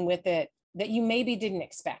something with it that you maybe didn't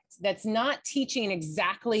expect. That's not teaching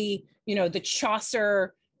exactly, the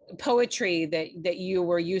Chaucer poetry that you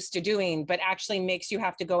were used to doing, but actually makes you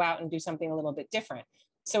have to go out and do something a little bit different.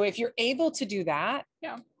 So if you're able to do that,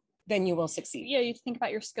 then you will succeed. Yeah, you think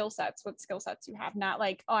about your skill sets, what skill sets you have, not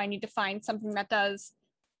like, oh, I need to find something that does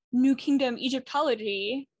New Kingdom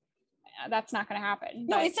Egyptology. That's not going to happen.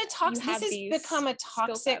 No, it's a toxic, this has become a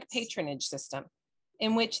toxic patronage system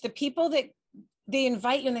in which the people that they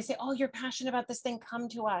invite you and they say, oh, you're passionate about this thing, come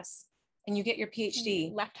to us. And you get your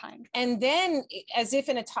PhD. Left time. And then as if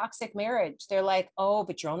in a toxic marriage, they're like, oh,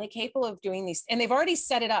 but you're only capable of doing these. And they've already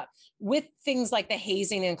set it up with things like the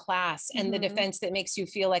hazing in class and the defense that makes you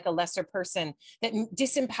feel like a lesser person, that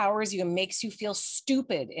disempowers you and makes you feel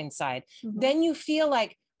stupid inside. Then you feel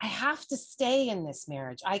like, I have to stay in this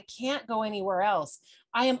marriage. I can't go anywhere else.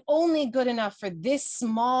 I am only good enough for this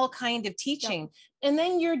small kind of teaching. And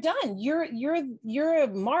then you're done. You're a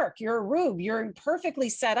Mark, you're a Rube, you're perfectly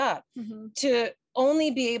set up to only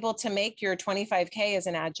be able to make your 25K as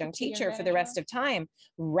an adjunct teacher for the rest of time,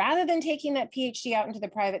 rather than taking that PhD out into the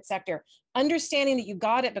private sector, understanding that you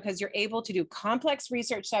got it because you're able to do complex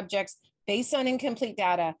research subjects based on incomplete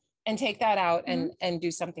data and take that out and do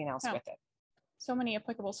something else with it. So many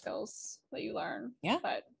applicable skills that you learn,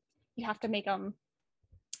 but you have to make them,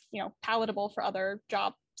 palatable for other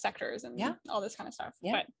job sectors and all this kind of stuff.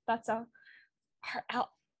 But that's our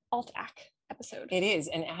alt-ac episode. It is.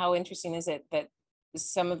 And how interesting is it that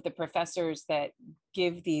some of the professors that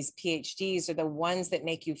give these PhDs are the ones that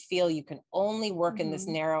make you feel you can only work in this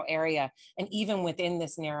narrow area. And even within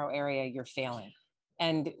this narrow area, you're failing.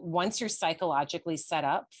 And once you're psychologically set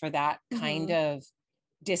up for that kind of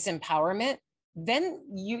disempowerment, then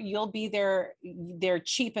you'll be their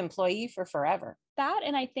cheap employee for forever. That,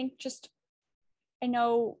 and I think I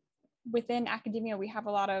know within academia, we have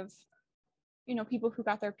a lot of, people who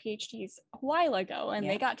got their PhDs a while ago and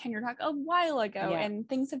they got tenure track a while ago and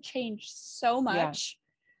things have changed so much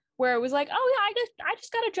where it was like, oh yeah, I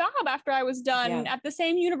just got a job after I was done at the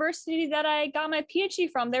same university that I got my PhD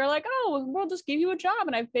from. They were like, oh, we'll just give you a job.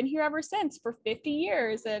 And I've been here ever since for 50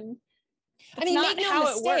 years. And make no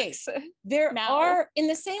mistake, there are, in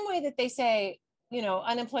the same way that they say,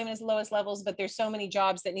 unemployment is the lowest levels, but there's so many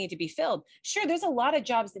jobs that need to be filled. Sure, there's a lot of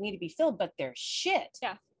jobs that need to be filled, but they're shit.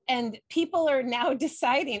 And people are now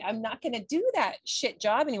deciding, I'm not going to do that shit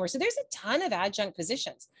job anymore. So there's a ton of adjunct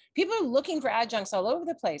positions. People are looking for adjuncts all over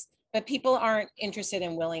the place, but people aren't interested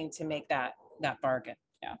and willing to make that bargain.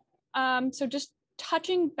 So just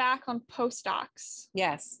touching back on postdocs.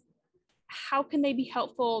 Yes. How can they be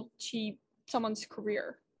helpful to someone's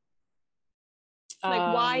career?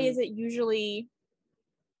 Like, why is it usually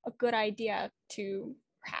a good idea to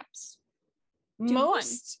perhaps do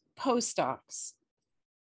most postdocs,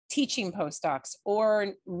 teaching postdocs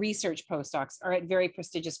or research postdocs, are at very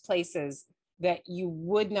prestigious places that you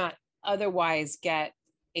would not otherwise get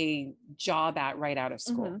a job at right out of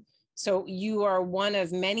school. So you are one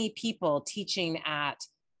of many people teaching at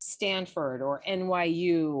Stanford or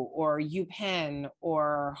NYU or UPenn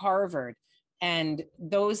or Harvard. And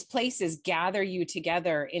those places gather you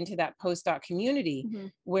together into that postdoc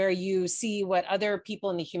community where you see what other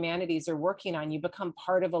people in the humanities are working on. You become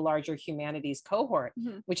part of a larger humanities cohort,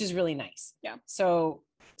 which is really nice. So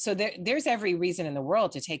there's every reason in the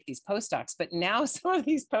world to take these postdocs, but now some of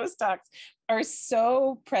these postdocs are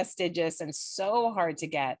so prestigious and so hard to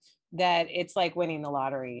get that it's like winning the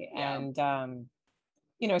lottery. And, and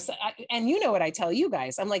what I tell you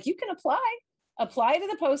guys, I'm like, you can apply to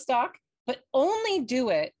the postdoc, but only do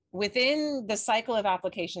it within the cycle of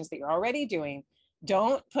applications that you're already doing,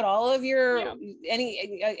 don't put all of your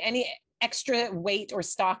any extra weight or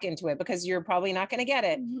stock into it, because you're probably not going to get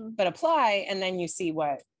it. But apply, and then you see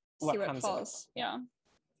what comes of it. Yeah.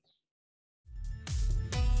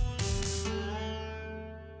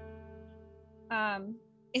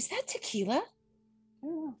 Is that tequila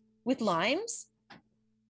with limes?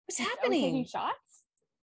 What's happening? Taking shots?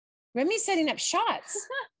 Remy's setting up shots.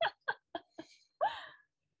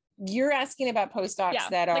 You're asking about postdocs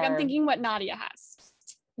that are... Like, I'm thinking what Nadia has.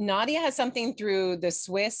 Nadia has something through the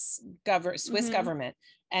Swiss government,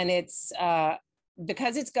 and it's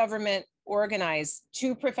because it's government organized.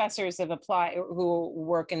 2 professors have applied, who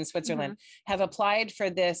work in Switzerland, have applied for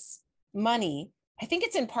this money. I think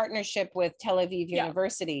it's in partnership with Tel Aviv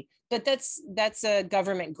University, but that's a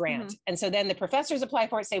government grant. And so then the professors apply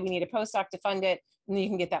for it, say we need a postdoc to fund it, and then you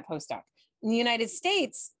can get that postdoc. In the United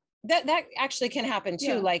States, that actually can happen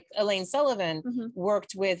too. Like Elaine Sullivan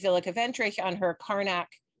worked with Willeke Ventrich on her Karnak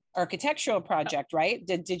architectural project, right?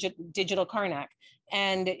 The digital Karnak.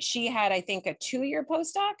 And she had, I think, a 2-year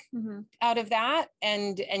postdoc out of that.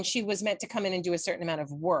 And she was meant to come in and do a certain amount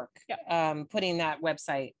of work, putting that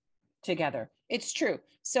website together. It's true.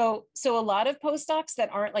 So a lot of postdocs that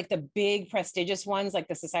aren't like the big prestigious ones, like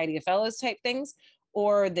the Society of Fellows type things,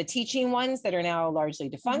 or the teaching ones that are now largely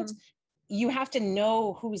defunct, you have to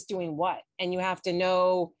know who's doing what, and you have to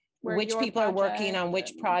know which people are working on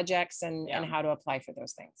which projects and how to apply for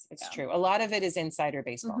those things. It's true. A lot of it is insider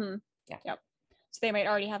baseball. So they might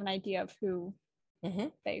already have an idea of who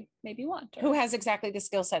they maybe want. Who has exactly the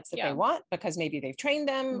skill sets that they want, because maybe they've trained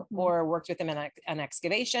them or worked with them in an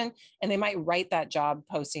excavation, and they might write that job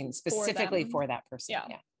posting specifically for that person.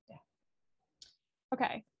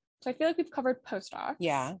 Okay. So I feel like we've covered postdocs.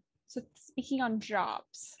 Yeah. So speaking on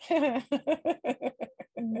jobs,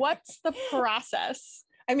 what's the process?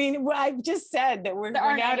 I mean, well, I've just said that we're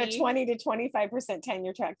now to 20 to 25%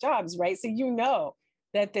 tenure track jobs, right? So you know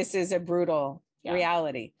that this is a brutal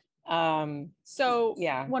reality. So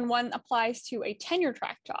when one applies to a tenure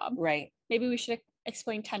track job, maybe we should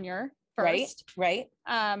explain tenure first. Right.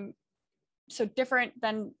 So different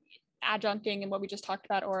than adjuncting and what we just talked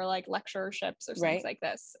about, or like lectureships or things like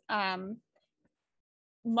this.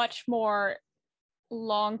 Much more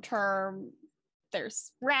long-term.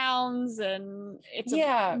 There's rounds, and it's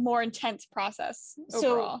a more intense process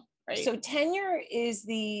overall. So tenure is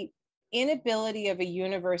the inability of a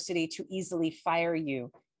university to easily fire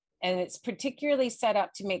you. And it's particularly set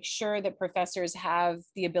up to make sure that professors have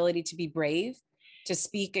the ability to be brave, to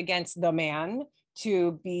speak against the man,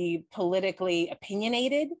 to be politically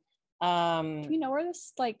opinionated. Do we know where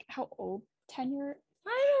this, like, how old tenure?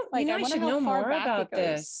 I don't I should know more about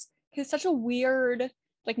this. Because it's such a weird,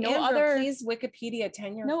 like, please Wikipedia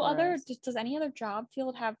tenure. Does any other job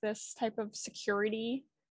field have this type of security?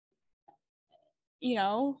 You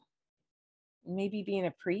know? Maybe being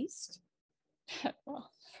a priest?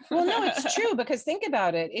 Well, no, it's true, because think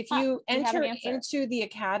about it. If you enter into the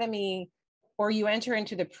academy, or you enter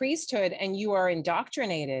into the priesthood and you are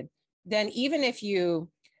indoctrinated, then even if you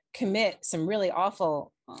commit some really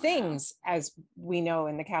awful things, as we know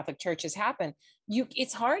in the Catholic Church has happened,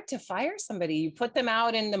 it's hard to fire somebody. You put them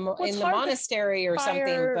out in the monastery or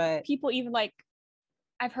something. But people, even like,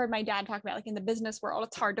 I've heard my dad talk about, like, in the business world,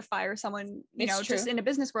 it's hard to fire someone, just in a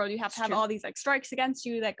business world, you have to have all these like strikes against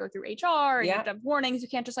you that go through HR, and you have to have warnings. You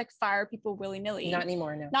can't just like fire people willy-nilly. Not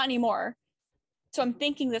anymore. No. Not anymore. So I'm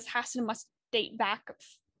thinking this must date back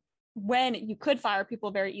when you could fire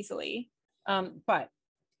people very easily. But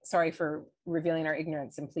sorry for revealing our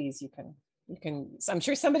ignorance, and please, you can, I'm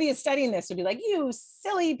sure somebody is studying this would be like, you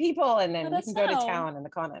silly people, and then you can go to town in the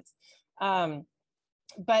comments.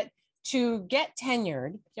 But to get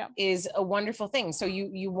tenured is a wonderful thing. So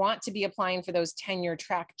you want to be applying for those tenure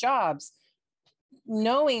track jobs,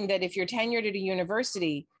 knowing that if you're tenured at a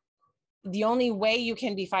university, the only way you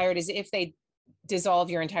can be fired is if they dissolve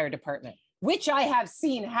your entire department, which I have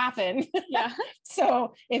seen happen. Yeah.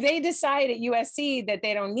 So if they decide at USC that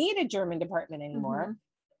they don't need a German department anymore,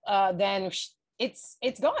 then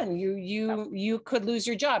it's gone. You could lose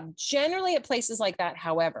your job. Generally at places like that,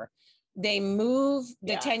 however, they move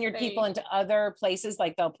the tenured people into other places.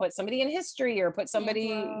 Like they'll put somebody in history, or put somebody,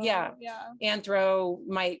 Anthro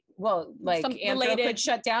might, Anthro could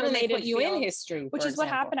shut down and they put you in history. Which is what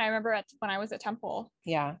happened. I remember when I was at Temple.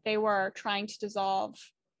 Yeah. They were trying to dissolve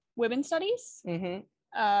women's studies,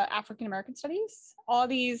 African American studies, all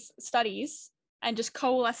these studies, and just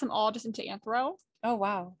coalesce them all just into Anthro. Oh,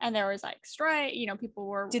 wow. And there was like strike,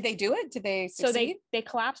 did they do it? Did they succeed? So they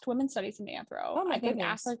collapsed women's studies into Anthro. Oh my I think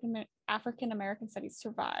goodness. African American studies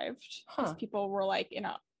survived because people were like in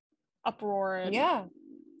a uproar and, yeah,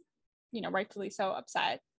 rightfully so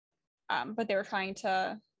upset. But they were trying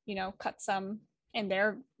to, cut some, in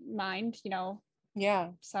their mind, yeah,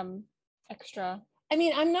 some extra. I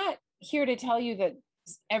mean, I'm not here to tell you that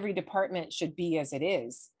every department should be as it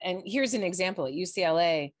is. And here's an example. At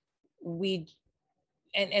UCLA,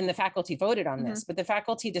 and the faculty voted on this, but the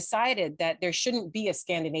faculty decided that there shouldn't be a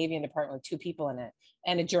Scandinavian department with 2 people in it,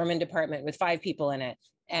 and a German department with 5 people in it,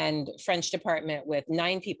 and French department with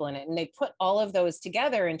 9 people in it. And they put all of those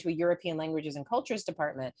together into a European languages and cultures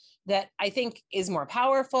department that I think is more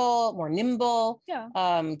powerful, more nimble,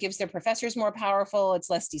 gives their professors more powerful. It's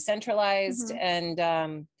less decentralized.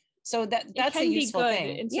 And so that's a useful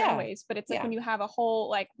thing in certain ways, but it's like when you have a whole,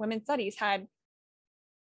 like women's studies had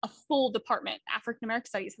a full department, African American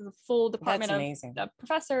studies has a full department of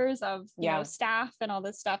professors, of staff and all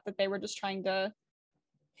this stuff that they were just trying to.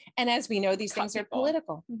 And as we know, these things are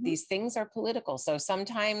political. These things are political. So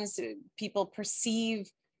sometimes people perceive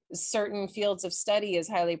certain fields of study as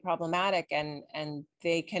highly problematic, and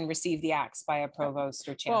they can receive the axe by a provost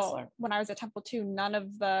or chancellor. Well, when I was at Temple too, none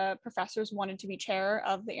of the professors wanted to be chair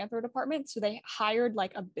of the anthro department, so they hired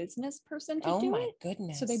like a business person to do it. Oh my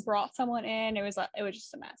goodness! So they brought someone in. It was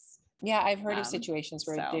just a mess. Yeah, I've heard of situations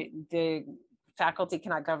where the faculty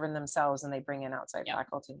cannot govern themselves, and they bring in outside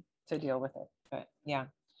faculty to deal with it. But yeah.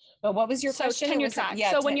 But what was your question? Tenure track.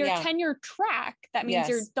 So when you're tenure track, that means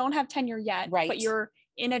you don't have tenure yet, but you're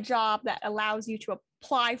in a job that allows you to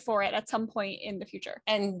apply for it at some point in the future.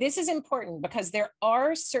 And this is important because there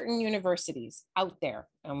are certain universities out there,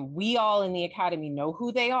 and we all in the academy know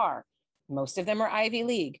who they are. Most of them are Ivy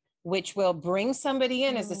League, which will bring somebody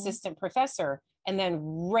in as assistant professor and then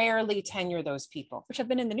rarely tenure those people. Which have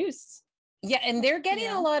been in the news. Yeah, and they're getting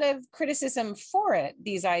a lot of criticism for it,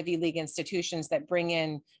 these Ivy League institutions that bring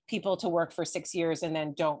in people to work for 6 years and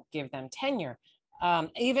then don't give them tenure.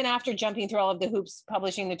 Even after jumping through all of the hoops,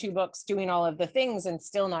 publishing the 2 books, doing all of the things and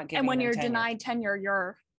still not giving them tenure. And when you're denied tenure,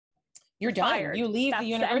 you're done. Fired. You leave the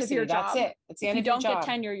university. That's it. It's the end of your job. If you don't get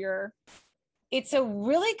tenure, It's a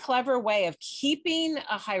really clever way of keeping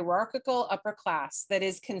a hierarchical upper class that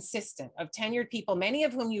is consistent, of tenured people, many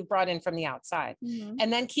of whom you brought in from the outside,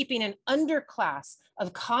 and then keeping an underclass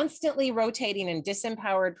of constantly rotating and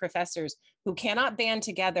disempowered professors who cannot band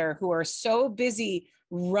together, who are so busy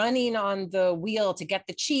running on the wheel to get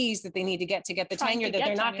the cheese that they need to get the tenure that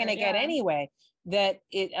they're not going to get anyway, that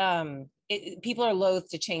people are loath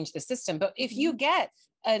to change the system. But if you get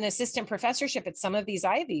an assistant professorship at some of these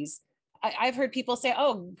Ivies, I've heard people say,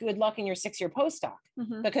 oh, good luck in your 6-year postdoc,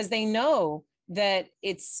 because they know that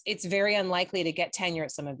it's very unlikely to get tenure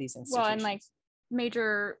at some of these institutions. Well, and like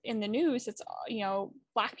major in the news, it's,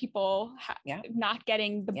 Black people not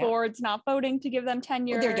getting the boards, not voting to give them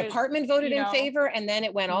tenure. Well, their department voted in favor, and then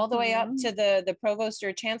it went all the way up to the provost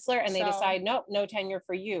or chancellor, and they decide, nope, no tenure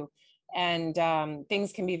for you. And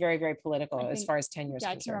things can be very, very political as far as tenure is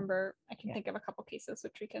concerned. I can think of a couple cases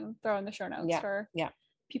which we can throw in the show notes for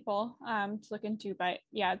people to look into, but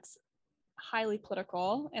it's highly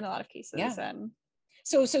political in a lot of cases. And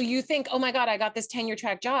so you think, oh my God, I got this tenure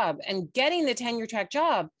track job, and getting the tenure track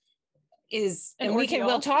job is, and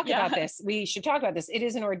we'll talk about this. We should talk about this. It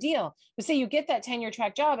is an ordeal. But say you get that tenure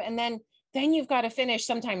track job, and then you've got to finish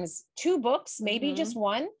sometimes 2 books, maybe just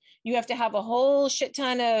 1. You have to have a whole shit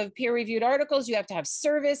ton of peer-reviewed articles. You have to have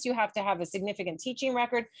service. You have to have a significant teaching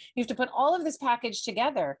record. You have to put all of this package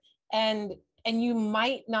together, and you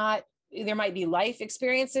might not, there might be life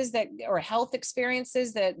experiences or health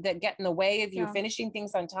experiences that get in the way of you finishing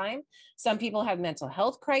things on time. Some people have mental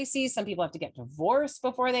health crises. Some people have to get divorced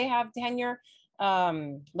before they have tenure.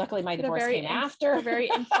 Luckily my divorce came after.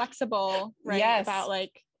 Very inflexible, right? Yes. About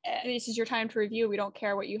like, this is your time to review. We don't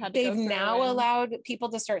care what you had to go through. They've now allowed people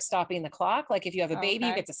to start stopping the clock. Like if you have a baby,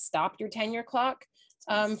 you get to stop your tenure clock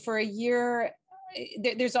for a year.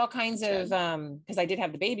 There's all kinds of, because I did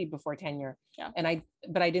have the baby before tenure,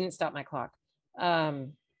 but I didn't stop my clock.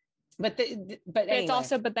 But anyway, it's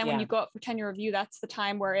also, but then when you go up for tenure review, that's the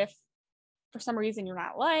time where if for some reason you're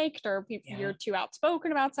not liked, or you're too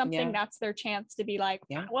outspoken about something, that's their chance to be like,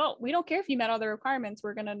 well, we don't care if you met all the requirements.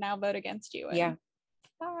 We're going to now vote against you. And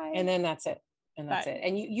bye. And then that's it.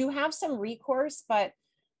 And you have some recourse, but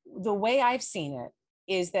the way I've seen it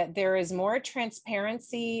is that there is more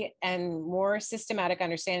transparency and more systematic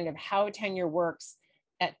understanding of how tenure works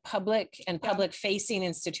at public and public facing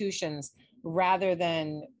institutions rather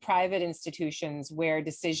than private institutions where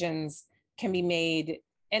decisions can be made.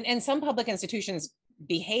 And some public institutions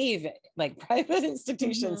behave like private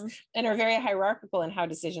institutions and are very hierarchical in how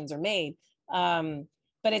decisions are made.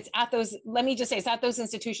 but it's at those, let me just say, it's at those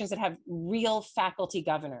institutions that have real faculty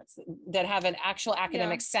governance, that have an actual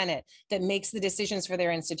academic senate that makes the decisions for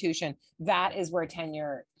their institution. That is where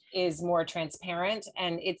tenure is more transparent.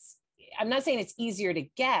 And it's, I'm not saying it's easier to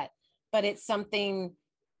get, but it's something,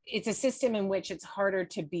 it's a system in which it's harder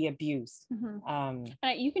to be abused. And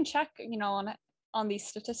you can check, you know, on these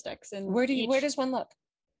statistics. And where does one look?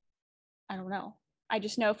 I don't know. I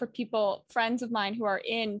just know for people, friends of mine who are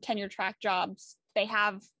in tenure track jobs, they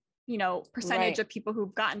have, you know, percentage of people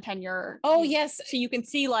who've gotten tenure. Oh, yes. So you can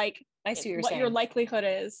see like, I see what your likelihood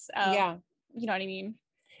is. Yeah. You know what I mean?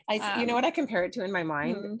 You know what I compare it to in my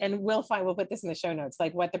mind, and we'll put this in the show notes,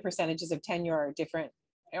 like what the percentages of tenure are different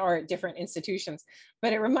or at different institutions.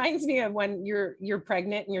 But it reminds me of when you're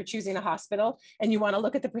pregnant and you're choosing a hospital and you want to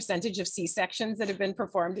look at the percentage of C-sections that have been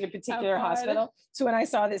performed at a particular hospital. So when I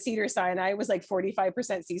saw that Cedars-Sinai was like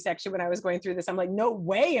 45% C-section when I was going through this, I'm like, no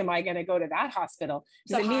way am I going to go to that hospital.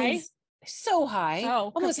 So high? So high.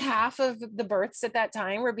 Almost half of the births at that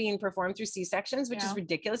time were being performed through C-sections, which is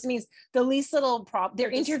ridiculous. It means the least little problem,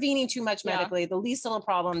 they're intervening too much medically, the least little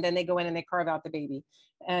problem, then they go in and they carve out the baby.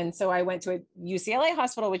 And so I went to a UCLA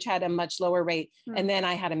hospital, which had a much lower rate. And then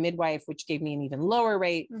I had a midwife, which gave me an even lower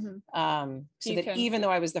rate. So that even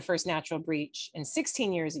though I was the first natural breech in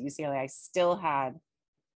 16 years at UCLA, I still had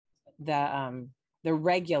the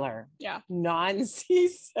regular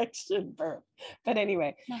non-C-section birth. But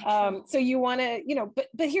anyway, so you want to, you know,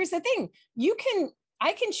 but here's the thing,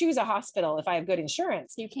 I can choose a hospital if I have good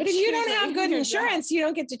insurance, but if you don't have good insurance, you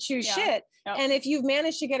don't get to choose shit. And if you've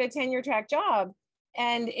managed to get a tenure track job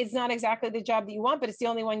and it's not exactly the job that you want, but it's the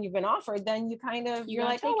only one you've been offered, then you kind of, you're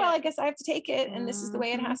like, oh, well, I guess I have to take it. And this is the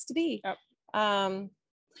way it has to be.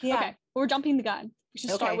 Okay, we're jumping the gun. We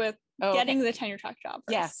should start with getting the tenure track job first.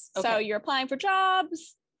 Yes. So you're applying for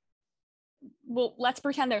jobs. Well, let's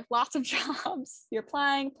pretend there's lots of jobs. You're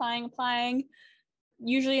applying.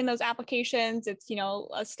 Usually in those applications, it's, you know,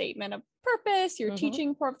 a statement of purpose, your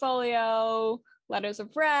teaching portfolio, letters of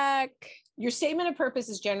rec. Your statement of purpose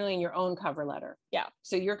is generally in your own cover letter. Yeah.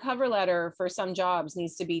 So your cover letter for some jobs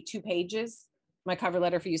needs to be 2 pages. My cover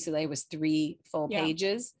letter for UCLA was 3 full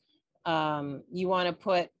pages. You want to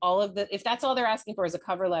put all of if that's all they're asking for is a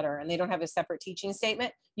cover letter and they don't have a separate teaching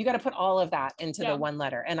statement, you got to put all of that into the one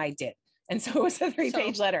letter. And I did. And so it was a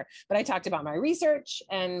 3-page letter, but I talked about my research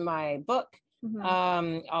and my book,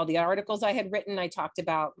 all the articles I had written. I talked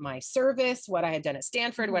about my service, what I had done at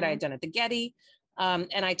Stanford, what I had done at the Getty. And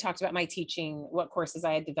I talked about my teaching, what courses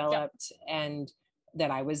I had developed, and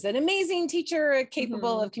that I was an amazing teacher,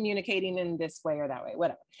 capable of communicating in this way or that way,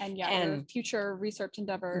 whatever. And your future research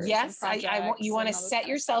endeavors. Yes, you want to set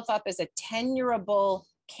yourself up as a tenurable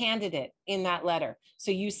candidate in that letter.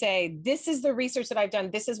 So you say, this is the research that I've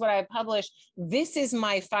done. This is what I've published. This is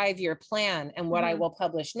my 5-year plan and what I will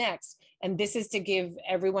publish next. And this is to give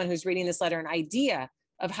everyone who's reading this letter an idea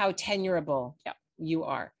of how tenurable you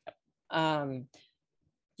are.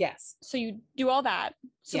 Yes. So you do all that.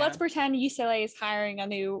 So let's pretend UCLA is hiring a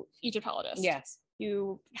new Egyptologist. Yes.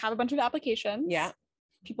 You have a bunch of applications. Yeah.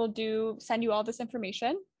 People do send you all this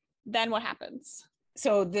information. Then what happens?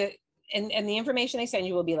 So the information they send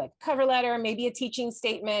you will be like cover letter, maybe a teaching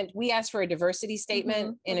statement. We ask for a diversity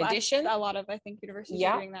statement in addition. A lot of, I think, universities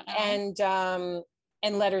are doing that now.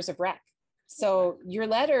 And letters of rec. So your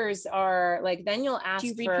letters are like, then you'll ask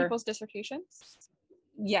for. Do you read people's dissertations?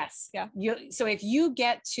 Yes. Yeah. So if you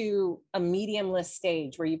get to a medium list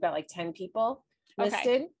stage where you've got like 10 people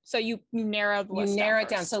listed. So you narrow the list. You narrow it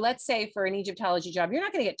down. So let's say for an Egyptology job, you're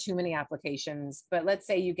not going to get too many applications, but let's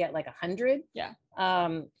say you get like 100. Yeah.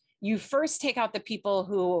 You first take out the people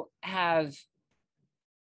who have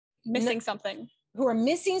missing something, who are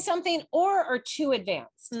missing something or are too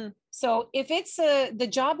advanced. So if it's the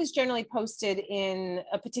job is generally posted in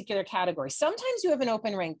a particular category. Sometimes you have an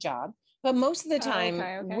open rank job, but most of the time,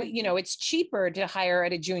 you know, it's cheaper to hire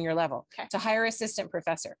at a junior level, to hire assistant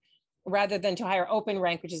professor, rather than to hire open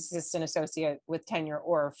rank, which is assistant associate with tenure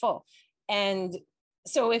or full. And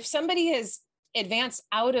so if somebody is advanced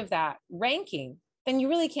out of that ranking, then you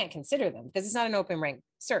really can't consider them because it's not an open rank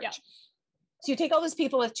search. So you take all those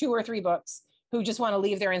people with 2 or 3 books who just want to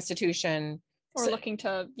leave their institution. Or looking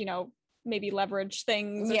to, you know, maybe leverage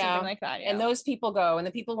things or something like that. And those people go, and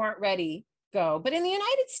the people who aren't ready go. But in the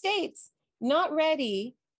United States, not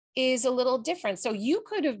ready is a little different. So you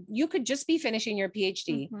could just be finishing your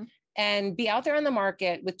PhD and be out there on the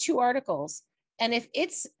market with 2 articles. And if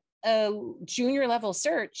it's a junior level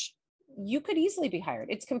search, you could easily be hired.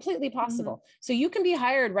 It's completely possible. So you can be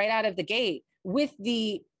hired right out of the gate with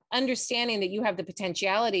the understanding that you have the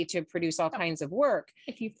potentiality to produce all kinds of work.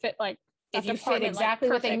 If you fit like if you fit exactly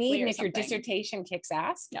what they need, and if your dissertation kicks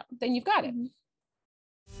ass, then you've got it.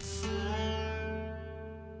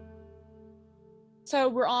 So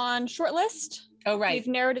we're on shortlist. Oh, right. We've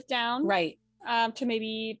narrowed it down. Right. To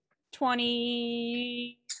maybe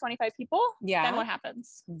 20, 25 people. Yeah. Then what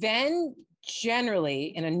happens? Then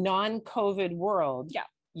generally in a non-COVID world,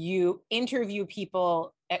 you interview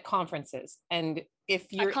people at conferences. And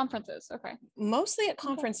if you're at conferences, okay. Mostly at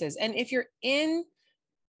conferences. And if you're in,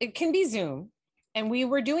 it can be Zoom. And we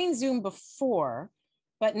were doing Zoom before,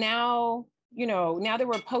 but now, you know, now that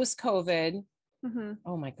we're post-COVID,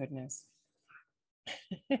 oh my goodness.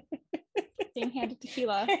 Being handed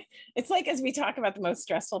tequila. It's like, as we talk about the most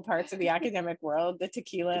stressful parts of the academic world, the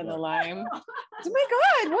tequila and the lime. Oh my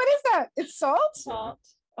God, what is that? It's salt? Salt.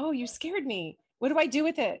 Oh, you scared me. What do I do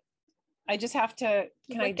with it? I just have to,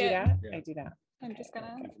 can I do that? Yeah. I do that. I'm just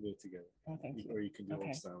gonna. You can do it together. Oh, thank you. Or you can do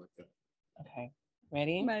it style like that. Okay,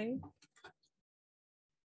 ready? Ready.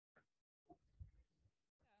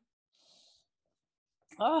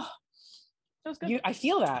 Oh, that was good. I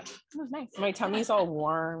feel that. That was nice. My tummy's all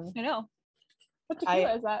warm. I know. What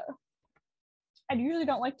tequila is that? I usually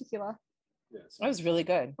don't like tequila. Yes. That was really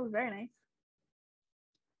good. It was very nice.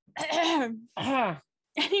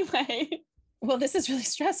 Anyway. Well, this is really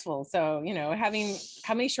stressful. So, you know, how many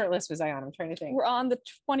shortlists was I on? I'm trying to think. We're on the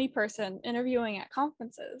 20 person interviewing at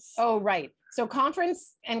conferences. Oh, right. So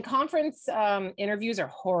conference interviews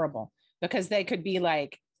are horrible because they could be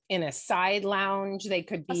like in a side lounge. They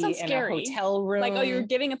could be in a hotel room. Like, oh, you're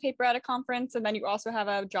giving a paper at a conference and then you also have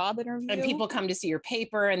a job interview. And people come to see your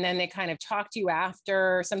paper and then they kind of talk to you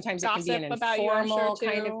after. Sometimes it can be an informal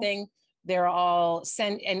kind of thing. They're all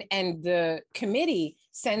sent, and the committee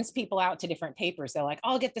sends people out to different papers. They're like,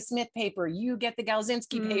 I'll get the Smith paper, you get the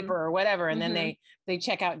Galzinski paper or whatever. And then they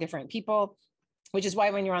check out different people, which is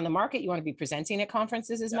why when you're on the market, you want to be presenting at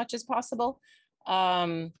conferences as much as possible.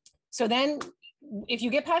 So then if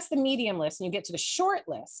you get past the medium list and you get to the short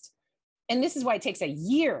list, and this is why it takes a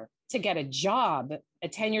year to get a job, a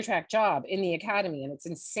tenure track job in the academy, and it's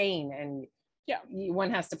insane. And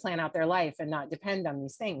one has to plan out their life and not depend on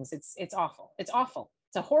these things. It's awful. It's awful.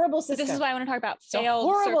 It's a horrible system. But this is why I want to talk about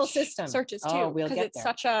failed searches too. Oh, we'll get it's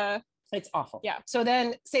there. It's awful. Yeah. So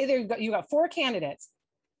then say you got 4 candidates,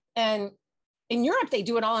 and in Europe, they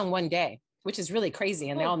do it all in one day, which is really crazy.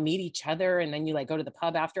 And they all meet each other, and then you like go to the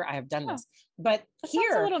pub after. I have done this, but that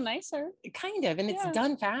here sounds a little nicer, kind of, and it's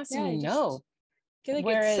done fast, and you know. I feel like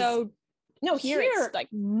it's so. No, here it's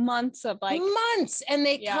like months of months, and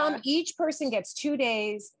they come. Each person gets 2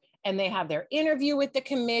 days, and they have their interview with the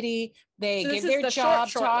committee. They give their job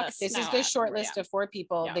talk. This is the short list of 4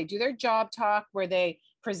 people. They do their job talk where they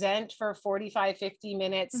present for 45, 50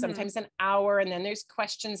 minutes, sometimes an hour, and then there's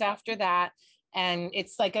questions after that. And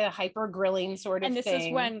it's like a hyper grilling sort of thing. And this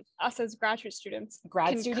is when us as graduate students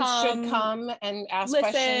should come and ask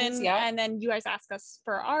questions. Yeah. And then you guys ask us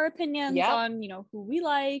for our opinions on, you know, who we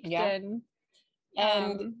like.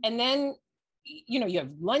 And then, you know, you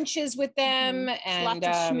have lunches with them and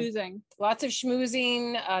lots of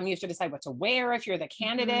schmoozing. You have to decide what to wear if you're the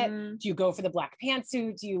candidate. Do you go for the black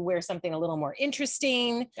pantsuit? Do you wear something a little more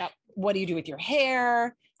interesting? What do you do with your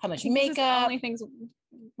hair? How much makeup? Only things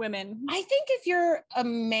women. I think if you're a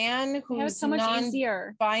man who's so much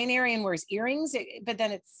easier binary and wears earrings, but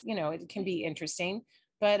then it's, you know, it can be interesting,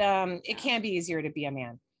 but it can be easier to be a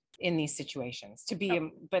man in these situations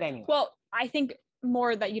but anyway. Well, I think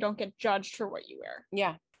more that you don't get judged for what you wear.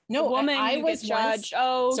 Yeah. No, woman, I was judged.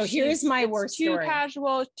 So here's my worst too story.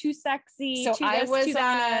 Casual, too sexy. So I was on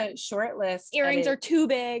that. A short list. Earrings are too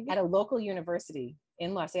big. At a local university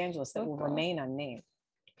in Los Angeles that will remain unnamed,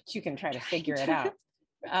 but you can try to figure it out.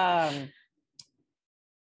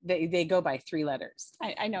 They go by 3 letters.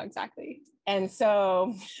 I know exactly. And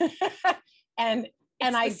so, and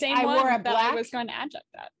I wore a black. I was going to adjunct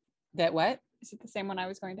that. That what? Is it the same one I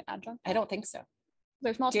was going to adjunct? I don't think so.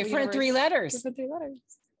 There's multiple different 3 letters. Different 3 letters.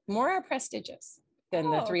 More prestigious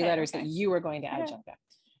than the 3 letters that you were going to adjunct that.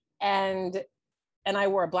 And I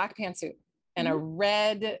wore a black pantsuit and a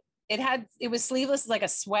red. It was sleeveless, like a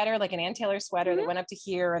sweater, like an Ann Taylor sweater that went up to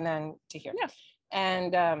here and then to here. Yeah.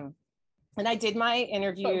 And I did my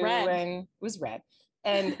interview and it was red.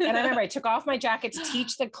 And I remember I took off my jacket to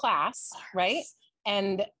teach the class, right?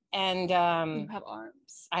 And you have arms.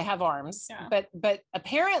 I have arms, but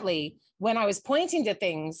apparently when I was pointing to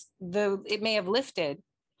things, it may have lifted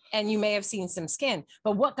and you may have seen some skin.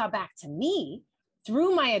 But what got back to me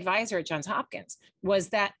through my advisor at Johns Hopkins was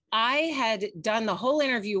that I had done the whole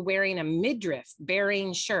interview wearing a midriff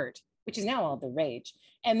bearing shirt, which is now all the rage,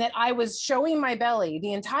 and that I was showing my belly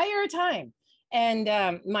the entire time.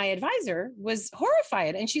 And my advisor was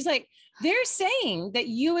horrified. And she's like, they're saying that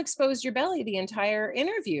you exposed your belly the entire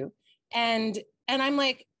interview. And I'm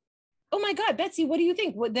like, oh my God, Betsy, what do you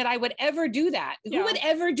think? That I would ever do that? Who would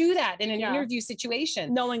ever do that in an interview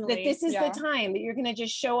situation? Knowingly. That this is the time that you're going to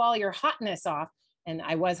just show all your hotness off. And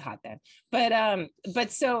I was hot then.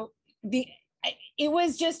 But so it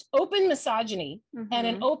was just open misogyny and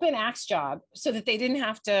an open axe job so that they didn't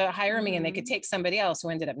have to hire me and they could take somebody else who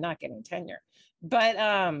ended up not getting tenure. But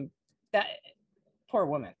that poor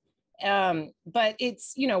woman. But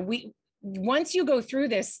it's, you know, once you go through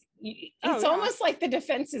this, it's almost like the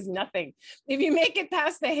defense is nothing. If you make it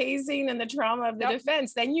past the hazing and the trauma of the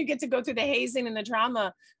defense, then you get to go through the hazing and the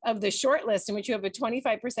trauma of the shortlist, in which you have a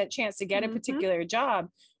 25% chance to get a particular job.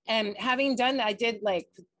 And having done that, I did like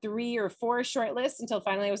 3 or 4 shortlists until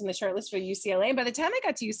finally I was in the shortlist for UCLA. And by the time I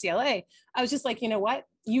got to UCLA, I was just like, you know what?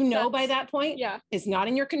 By that point, it's not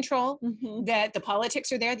in your control, that the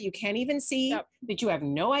politics are there, that you can't even see, that you have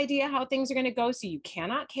no idea how things are going to go. So you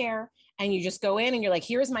cannot care. And you just go in and you're like,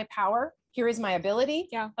 here is my power. Here is my ability.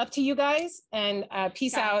 Up to you guys, and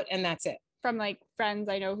peace out. And that's it. From like friends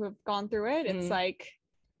I know who have gone through it. It's like,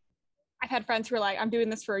 I've had friends who are like, I'm doing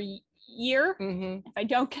this for a year. If I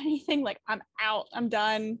don't get anything, like I'm out, I'm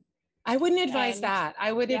done. I wouldn't advise that.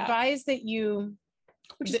 I would advise that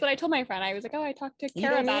which is what I told my friend. I was like, oh, I talked to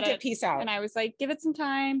Kara about it. Peace out. And I was like, give it some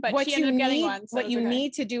time, but she ended up getting one. So what you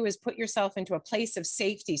need to do is put yourself into a place of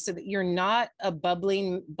safety so that you're not a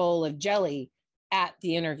bubbling bowl of jelly at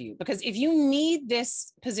the interview. Because if you need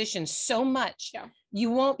this position so much,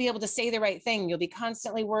 you won't be able to say the right thing. You'll be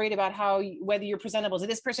constantly worried about whether you're presentable to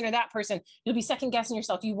this person or that person. You'll be second guessing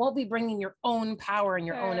yourself. You won't be bringing your own power and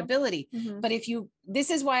your own ability. But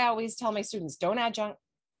this is why I always tell my students, don't adjunct.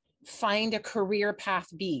 Find a career path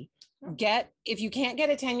B. If you can't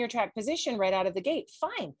get a tenure track position right out of the gate,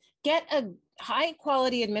 fine. Get a high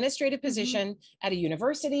quality administrative position at a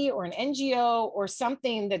university or an NGO or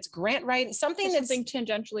something that's grant writing, something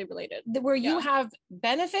tangentially related, where you have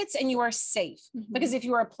benefits and you are safe. Because if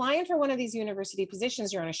you are applying for one of these university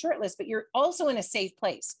positions, you're on a short list, but you're also in a safe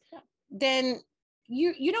place, then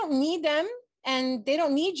you don't need them and they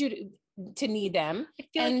don't need you to need them. I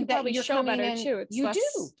feel like you probably show better too.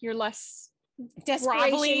 You're less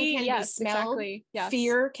desperation can be smelled. Exactly.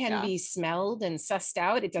 Fear can be smelled and sussed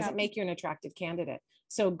out. It doesn't make you an attractive candidate.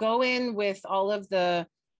 So go in with all of the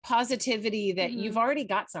positivity that you've already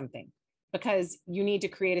got something, because you need to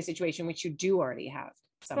create a situation which you do already have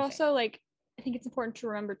something. But also, like, I think it's important to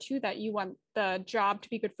remember too that you want the job to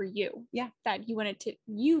be good for you. That you want it to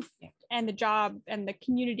and the job and the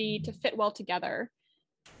community to fit well together.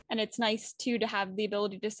 And it's nice too to have the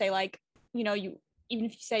ability to say, like, you know, even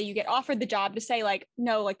if you say you get offered the job, to say like,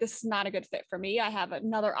 no, like this is not a good fit for me. I have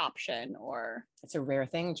another option. Or it's a rare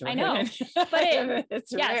thing, Jordan. I know, but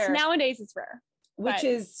it's rare. Nowadays it's rare. Which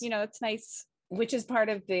is, you know, it's nice. Which is part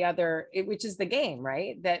of which is the game,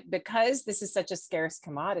 right? That because this is such a scarce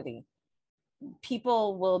commodity,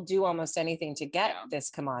 people will do almost anything to get this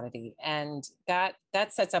commodity, and that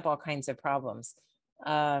sets up all kinds of problems.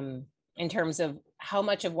 In terms of how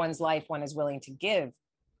much of one's life one is willing to give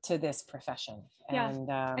to this profession.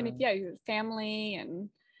 And if your family and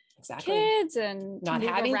kids and not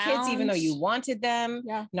having kids, even though you wanted them,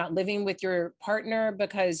 not living with your partner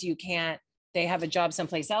because they have a job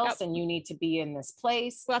someplace else and you need to be in this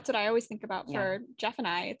place. Well, that's what I always think about for Jeff and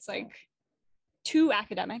I. It's like 2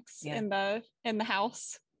 academics in the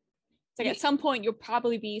house. It's like at some point you'll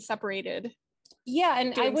probably be separated. Yeah,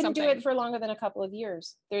 and I wouldn't do it for longer than a couple of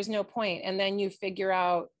years. There's no point. And then you figure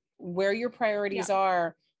out where your priorities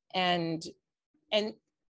are, and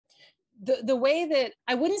the way that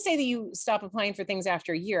I wouldn't say that you stop applying for things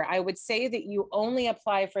after a year. I would say that you only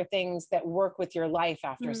apply for things that work with your life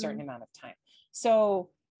after a certain amount of time. So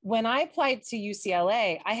when I applied to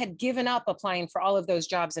UCLA, I had given up applying for all of those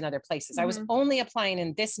jobs in other places. I was only applying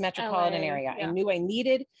in this metropolitan area. I knew I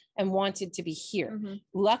needed and wanted to be here.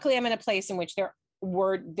 Luckily, I'm in a place in which there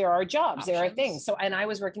are jobs, there are things. So, and I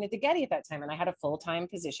was working at the Getty at that time, and I had a full-time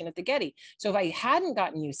position at the Getty. So if I hadn't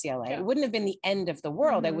gotten UCLA, it wouldn't have been the end of the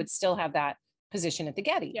world. I would still have that position at the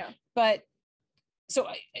Getty. But so,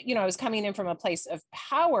 you know, I was coming in from a place of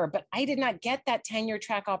power, but I did not get that tenure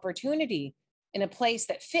track opportunity in a place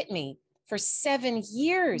that fit me for 7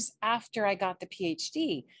 years after I got the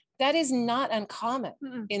PhD. That is not uncommon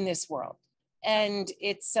in this world. And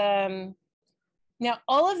it's, now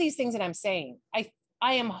all of these things that I'm saying,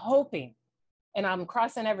 I am hoping, and I'm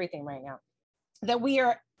crossing everything right now, that we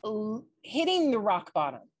are hitting the rock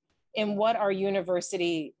bottom in what our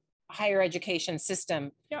university higher education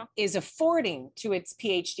system is affording to its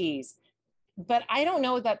PhDs. But I don't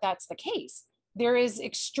know that that's the case. there is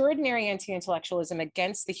extraordinary anti-intellectualism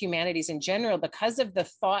against the humanities in general because of the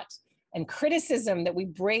thought and criticism that we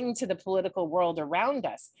bring to the political world around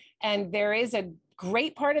us. And there is a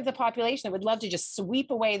great part of the population that would love to just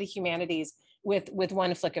sweep away the humanities with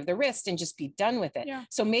one flick of the wrist and just be done with it. Yeah.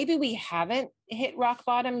 So maybe we haven't hit rock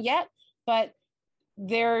bottom yet, but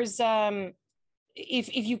there's,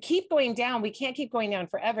 if you keep going down, we can't keep going down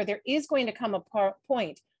forever. There is going to come a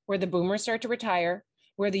point where the boomers start to retire,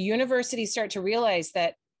 where the universities start to realize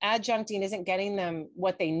that adjuncting isn't getting them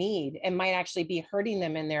what they need and might actually be hurting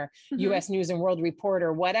them in their US News and World Report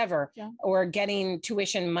or whatever, or getting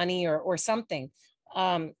tuition money or something.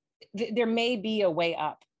 There may be a way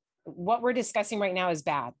up. What we're discussing right now is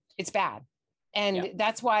bad. It's bad. And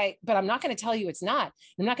that's why, but I'm not going to tell you it's not.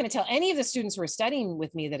 I'm not going to tell any of the students who are studying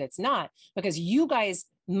with me that it's not, because you guys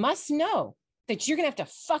must know that you're going to have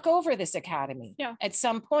to fuck over this academy at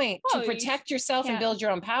some point to protect yourself and build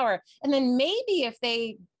your own power. And then maybe if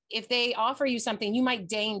they offer you something, you might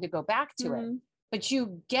deign to go back to it, but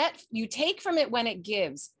you take from it when it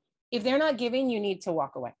gives. If they're not giving, you need to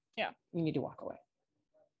walk away. Yeah. You need to walk away.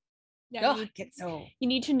 Yeah. You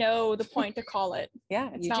need to know the point to call it.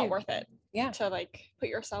 It's not worth it. To like put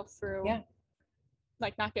yourself through,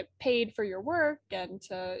 like not get paid for your work and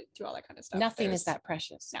to do all that kind of stuff. Nothing is that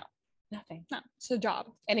precious. No. Nothing. No, it's a job.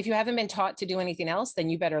 And if you haven't been taught to do anything else, then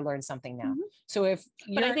you better learn something now. So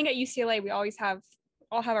but I think at UCLA, we always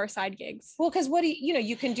all have our side gigs. Well, because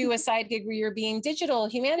you can do a side gig where you're being digital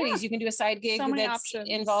humanities. You can do a side gig that's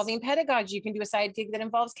involving pedagogy. You can do a side gig that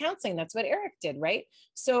involves counseling. That's what Eric did, right?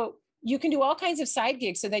 So you can do all kinds of side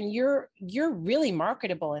gigs. So then you're really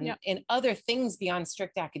marketable in other things beyond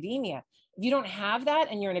strict academia. If you don't have that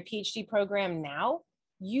and you're in a PhD program now,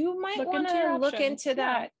 you might want to look into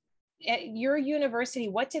that. At your university,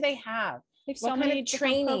 what do they have? They have so many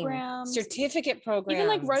training programs, certificate programs, even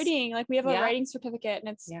like writing. Like we have a writing certificate, and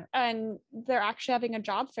it's and they're actually having a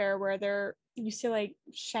job fair where they're UCLA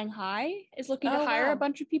Shanghai is looking to hire a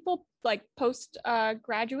bunch of people, like post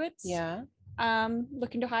graduates.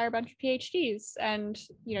 Looking to hire a bunch of PhDs, and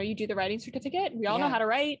you do the writing certificate. We all know how to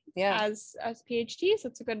write as PhDs. So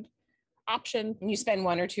it's a good option. And you spend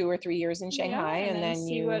 1 or 2 or 3 years in Shanghai, and then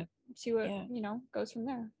see what goes from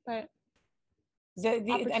there. But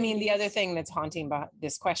the other thing that's haunting about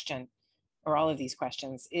this question, or all of these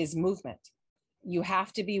questions, is movement. You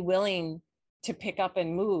have to be willing to pick up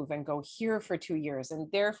and move and go here for 2 years and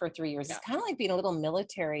there for 3 years. It's kind of like being a little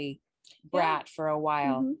military brat for a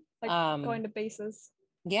while. Like going to bases.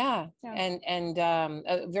 And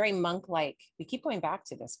very monk-like. We keep going back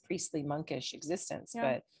to this priestly monkish existence,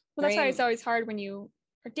 but that's why it's always hard when you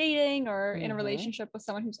are dating or in a relationship with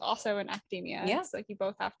someone who's also in academia. It's like you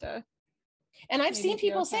both have to. And I've seen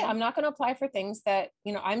people say, I'm not going to apply for things that,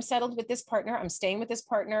 I'm settled with this partner, I'm staying with this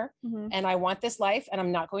partner, and I want this life, and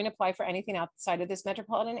I'm not going to apply for anything outside of this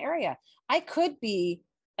metropolitan area. I could be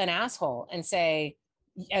an asshole and say,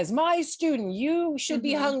 as my student, you should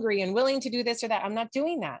be hungry and willing to do this or that. I'm not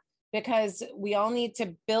doing that, because we all need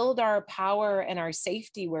to build our power and our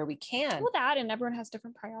safety where we can. Well, that, and everyone has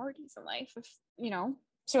different priorities in life,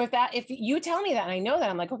 So if you tell me that, and I know that,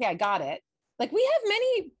 I'm like, okay, I got it. Like we have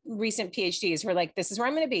many recent PhDs who are like, this is where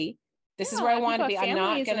I'm going to be. This is where I want to be. I'm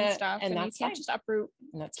not going to, and that's you can't just uproot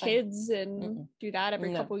kids and do that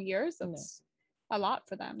every couple of years. That's a lot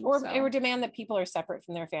for them. Or demand that people are separate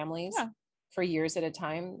from their families for years at a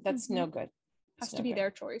time. That's no good. Has to be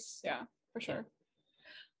their choice. Yeah, for sure.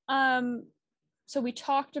 So we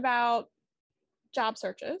talked about job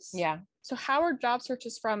searches. So how are job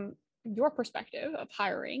searches from your perspective of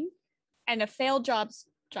hiring and a failed job search?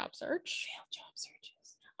 Failed job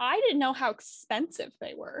searches. I didn't know how expensive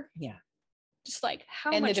they were. Just like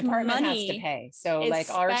how and much the department money has to pay. So like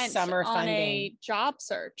our summer funding on a job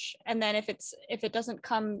search, and then if it doesn't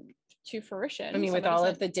come to fruition, I mean, with all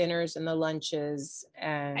of the dinners and the lunches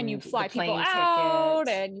and you fly people out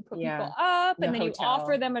and you put people up, and then you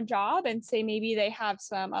offer them a job and say maybe they have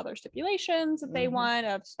some other stipulations that they want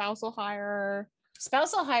of spousal hire.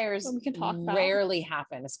 Spousal hires we can talk about. Rarely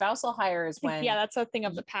happen. A spousal hire is when that's a thing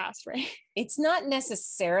of the past, right? It's not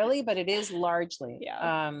necessarily, but it is largely.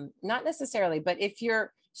 Not necessarily, but if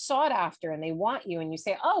you're sought after and they want you and you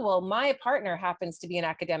say, oh, well, my partner happens to be an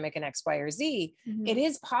academic in X, Y, or Z, it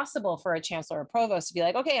is possible for a chancellor or provost to be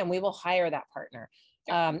like, okay, and we will hire that partner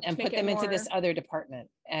and put them into this other department.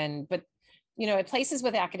 But at places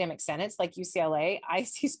with academic senates like UCLA, I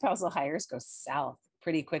see spousal hires go south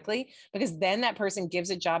pretty quickly, because then that person gives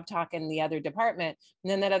a job talk in the other department, and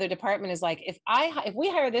then that other department is like, if we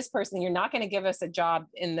hire this person, you're not going to give us a job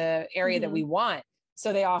in the area that we want.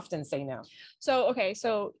 So they often say no. So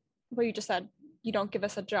what you just said, you don't give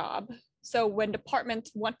us a job. So when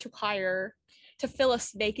departments want to hire to fill a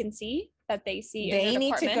vacancy that they see in their they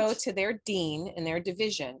need department, to go to their dean in their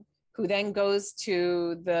division, who then goes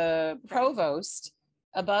to the provost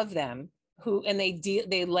above them, who, and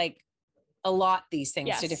they like allot these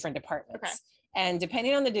things to different departments. Okay. And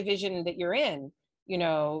depending on the division that you're in, you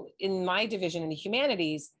know, in my division in the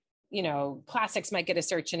humanities, you know, classics might get a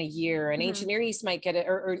search in a year, and ancient Near East might get it,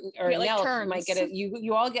 or like NELC might get it.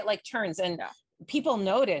 You all get like turns, and people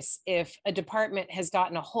notice if a department has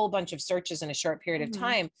gotten a whole bunch of searches in a short period of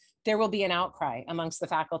time, there will be an outcry amongst the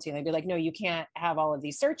faculty, and they'd be like, no, you can't have all of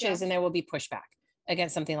these searches, and there will be pushback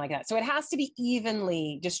against something like that. So it has to be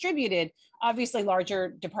evenly distributed. Obviously,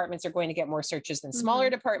 larger departments are going to get more searches than smaller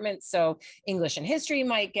departments. So English and history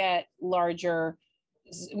might get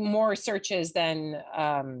more searches than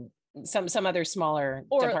some other smaller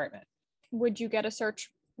department. Would you get a search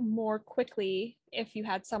more quickly if you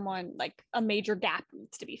had someone like a major gap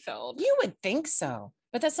needs to be filled? You would think so,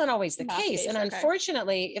 but that's not always the case. And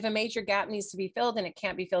unfortunately, if a major gap needs to be filled and it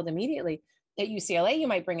can't be filled immediately, at UCLA, you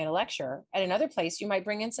might bring in a lecturer. At another place, you might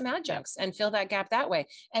bring in some adjuncts and fill that gap that way.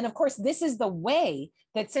 And of course, this is the way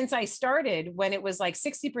that since I started, when it was like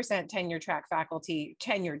 60% tenured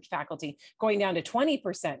faculty going down to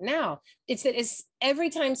 20% now, it's that is every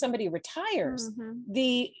time somebody retires,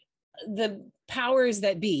 the powers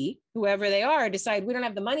that be, whoever they are, decide we don't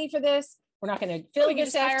have the money for this. We're not going to fill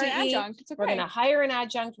this FTE. We're going to hire an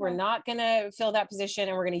adjunct. We're not going to fill that position,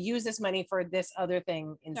 and we're going to use this money for this other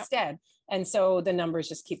thing instead. And so the numbers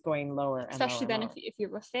just keep going lower. Especially then if you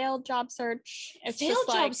have a failed job search. Failed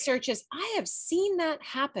job searches, I have seen that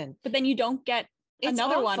happen. But then you don't get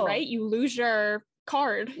another one, right? You lose your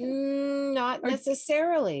card. Not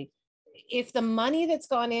necessarily. If the money that's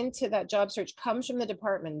gone into that job search comes from the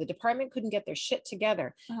department couldn't get their shit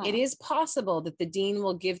together, it is possible that the dean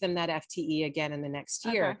will give them that FTE again in the next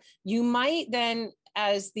year. You might then,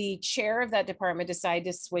 as the chair of that department, decide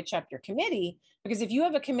to switch up your committee, because if you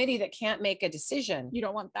have a committee that can't make a decision, you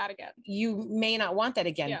don't want that again. You may not want that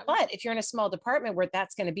again. But if you're in a small department where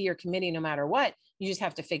that's going to be your committee no matter what, you just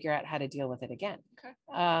have to figure out how to deal with it again.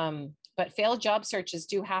 But failed job searches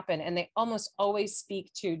do happen, and they almost always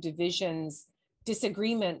speak to divisions,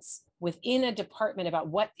 disagreements within a department about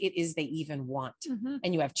what it is they even want.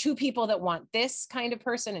 And you have two people that want this kind of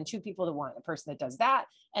person and two people that want a person that does that,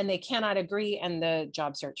 and they cannot agree, and the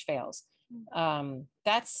job search fails.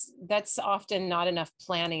 That's often not enough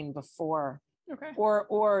planning before,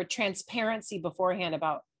 or transparency beforehand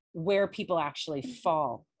about where people actually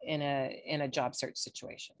fall in a job search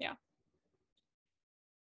situation.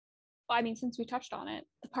 I mean, since we touched on it,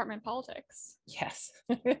 department politics. Yes.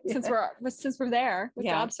 Since we're there with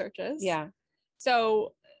job searches.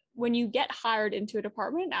 So when you get hired into a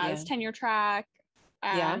department as tenure track,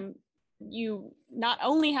 you not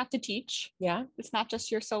only have to teach. It's not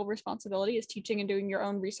just your sole responsibility is teaching and doing your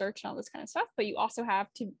own research and all this kind of stuff, but you also have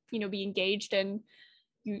to, be engaged and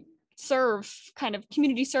you serve kind of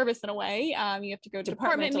community service in a way. You have to go to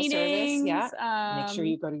department meetings. Make sure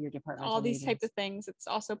you go to your department. All these types of things. It's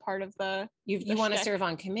also part of the. You want to serve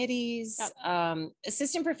on committees.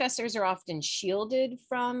 Assistant professors are often shielded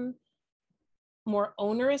from more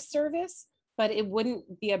onerous service, but it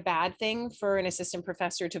wouldn't be a bad thing for an assistant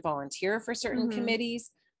professor to volunteer for certain committees.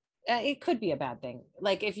 It could be a bad thing.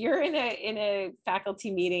 Like if you're in a faculty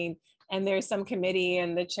meeting and there's some committee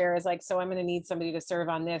and the chair is like, so I'm going to need somebody to serve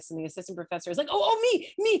on this. And the assistant professor is like,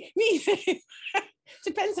 me.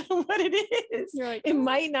 Depends on what it is. It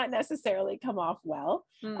might not necessarily come off well.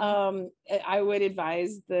 I would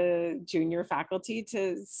advise the junior faculty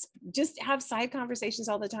to just have side conversations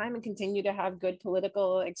all the time and continue to have good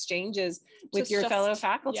political exchanges with your fellow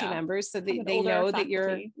faculty members, so that they know that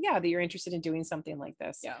you're interested in doing something like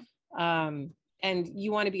this. And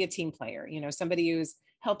you want to be a team player, somebody who's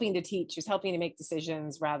helping to teach, who's helping to make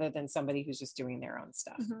decisions, rather than somebody who's just doing their own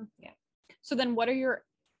stuff. So then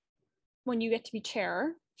when you get to be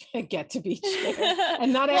chair, and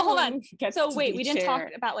not everyone gets to be chair. We didn't talk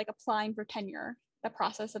about like applying for tenure, the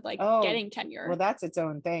process of getting tenure. Well, that's its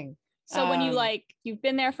own thing. So when you've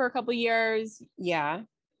been there for a couple of years, you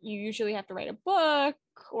usually have to write a book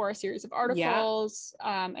or a series of articles,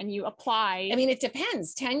 and you apply. I mean, it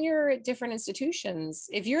depends. Tenure at different institutions.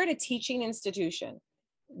 If you're at a teaching institution,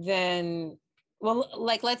 then,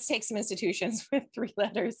 let's take some institutions with 3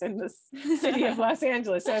 letters in the city of Los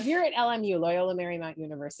Angeles. So if you're at LMU, Loyola Marymount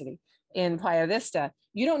University in Playa Vista,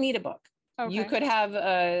 you don't need a book. You could have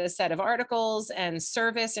a set of articles and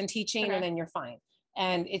service and teaching, and then you're fine.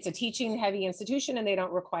 And it's a teaching heavy institution, and they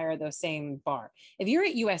don't require the same bar. If you're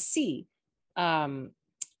at USC,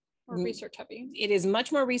 Or research heavy. It is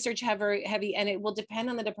much more research heavy, and it will depend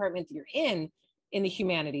on the department that you're in the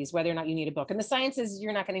humanities, whether or not you need a book. In the sciences,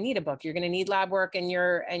 you're not going to need a book. You're going to need lab work and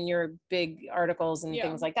your big articles and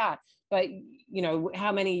things like that. But you know,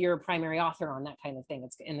 how many you're a primary author on, that kind of thing.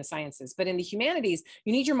 It's in the sciences. But in the humanities,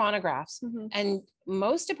 you need your monographs. And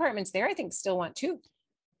most departments there, I think, still want 2,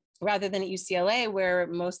 rather than at UCLA, where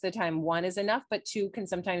most of the time 1 is enough, but 2 can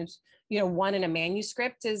sometimes, you know, 1 in a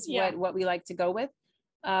manuscript is what we like to go with.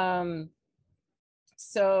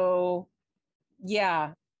 So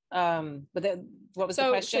yeah. But what was the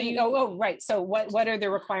question? Right. So what are the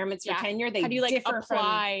requirements for tenure? They how do you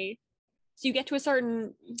apply? So you get to a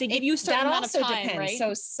certain, they give you a certain amount of time, depends. Right?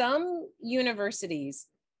 So some universities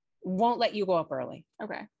won't let you go up early.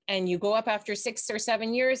 Okay. And you go up after 6 or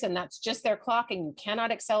 7 years, and that's just their clock, and you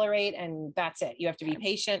cannot accelerate, and that's it. You have to be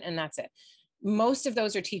patient, and that's it. Most of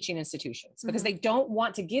those are teaching institutions because they don't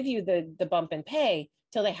want to give you the bump in pay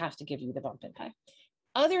till they have to give you the bump in pay.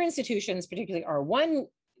 Other institutions, particularly R1,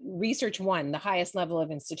 Research 1, the highest level of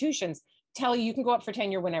institutions, tell you can go up for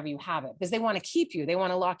tenure whenever you have it, because they want to keep you. They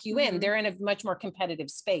want to lock you in. They're in a much more competitive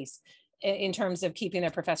space in terms of keeping their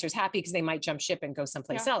professors happy, because they might jump ship and go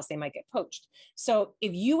someplace else. They might get poached. So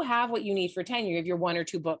if you have what you need for tenure, if you're 1 or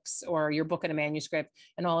 2 books, or your book and a manuscript,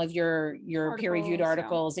 and all of your peer-reviewed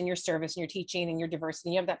articles, and your service and your teaching and your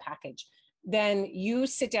diversity, you have that package, then you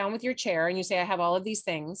sit down with your chair and you say, I have all of these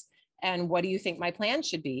things, and what do you think my plan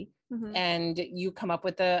should be? And you come up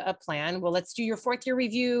with a plan. Well, let's do your 4th year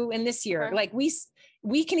review in this year. Like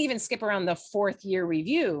we can even skip around the 4th year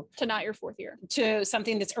review to not your 4th year, to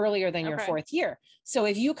something that's earlier than your 4th year. So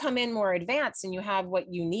if you come in more advanced and you have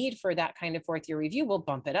what you need for that kind of 4th year review, we'll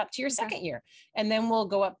bump it up to your 2nd year. And then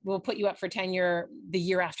we'll put you up for tenure the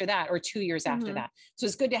year after that, or 2 years after that. So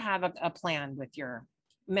it's good to have a plan with your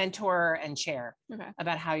mentor and chair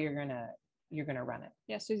about how you're going to run it.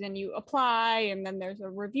 Yeah, Susan, you apply, and then there's a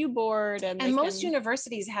review board, and most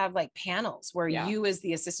universities have like panels where you as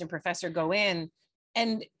the assistant professor go in,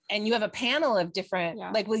 and you have a panel of different,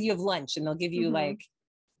 like, well, you have lunch, and they'll give you like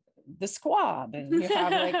the squab, and you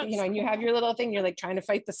have like, you know, and you have your little thing, you're like trying to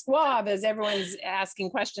fight the squab as everyone's asking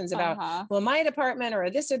questions about, well, my department, or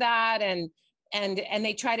this or that. And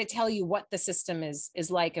they try to tell you what the system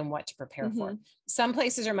is like and what to prepare for. Some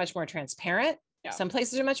places are much more transparent. Some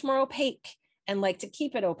places are much more opaque, and like to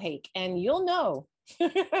keep it opaque. And you'll know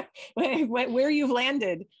where you've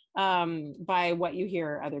landed by what you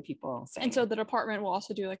hear other people saying. And so the department will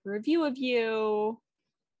also do like a review of you,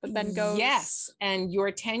 but then goes. Yes. And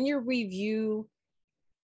your tenure review.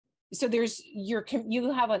 So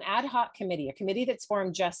you have an ad hoc committee, a committee that's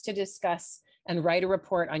formed just to discuss and write a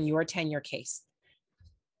report on your tenure case.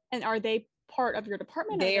 And are they part of your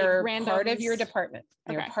department? They are part of your department.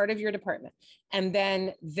 They're part of your department. And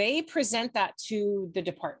then they present that to the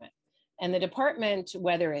department. And the department,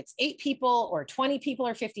 whether it's 8 people or 20 people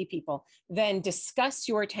or 50 people, then discuss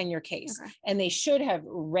your tenure case. And they should have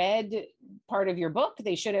read part of your book.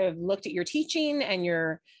 They should have looked at your teaching and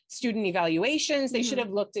your student evaluations. They should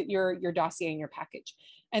have looked at your dossier and your package.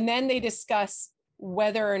 And then they discuss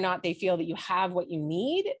whether or not they feel that you have what you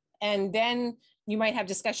need. And then you might have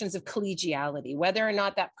discussions of collegiality, whether or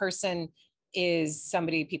not that person is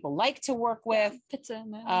somebody people like to work with. Fits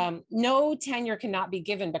in. No tenure cannot be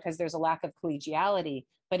given because there's a lack of collegiality.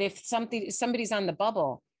 But if somebody's on the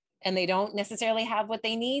bubble and they don't necessarily have what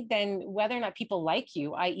they need, then whether or not people like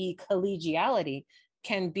you, i.e. collegiality,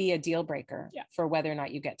 can be a deal breaker for whether or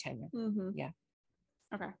not you get tenure. Yeah.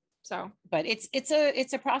 Okay. So, but it's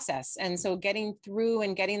a process. And so getting through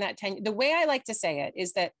and getting that tenure, the way I like to say it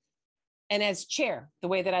is that, and as chair, the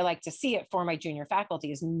way that I like to see it for my junior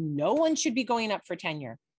faculty is no one should be going up for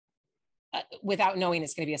tenure without knowing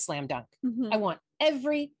it's going to be a slam dunk. I want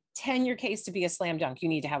every tenure case to be a slam dunk. You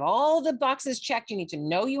need to have all the boxes checked. You need to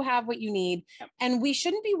know you have what you need. And we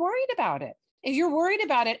shouldn't be worried about it. If you're worried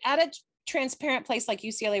about it at a transparent place like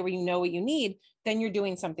UCLA where you know what you need, then you're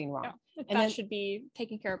doing something wrong. And that should be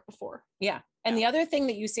taken care of before. And the other thing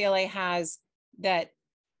that UCLA has that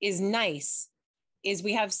is nice is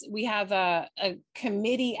we have a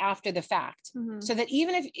committee after the fact, so that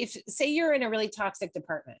even if say you're in a really toxic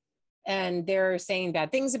department and they're saying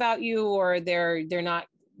bad things about you, or they're not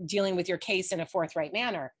dealing with your case in a forthright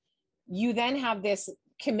manner, you then have this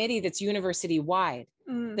committee that's university wide,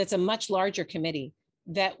 that's a much larger committee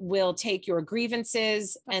that will take your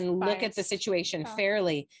grievances and look at the situation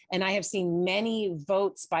fairly. And I have seen many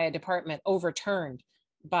votes by a department overturned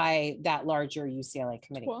by that larger UCLA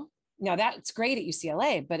committee. Now that's great at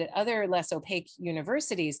UCLA, but at other less opaque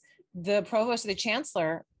universities, the provost or the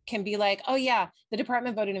chancellor can be like, oh yeah, the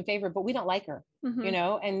department voted in favor, but we don't like her, you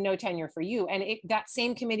know, and no tenure for you. And that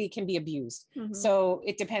same committee can be abused. So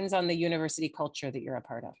it depends on the university culture that you're a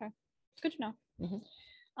part of. Okay. Good to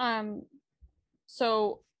know.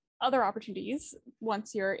 So other opportunities,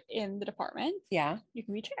 once you're in the department, you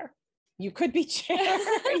can be chair. You could be chair.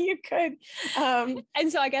 You could.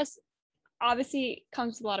 And so I guess obviously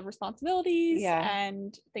comes with a lot of responsibilities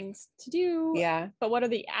and things to do. But what are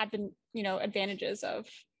the advantages of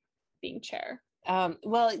being chair?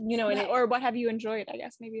 Well, you know, or what have you enjoyed, I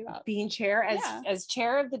guess, maybe about being chair as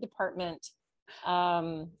chair of the department.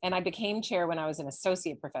 And I became chair when I was an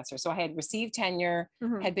associate professor. So I had received tenure,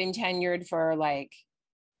 had been tenured for like,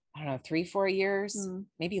 I don't know, 3-4 years,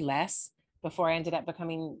 maybe less, before I ended up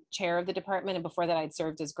becoming chair of the department. And before that, I'd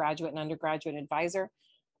served as graduate and undergraduate advisor.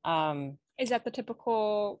 Is that the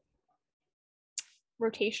typical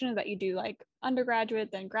rotation that you do, like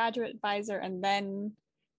undergraduate, then graduate advisor, and then?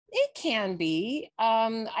 It can be.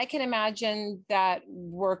 I can imagine that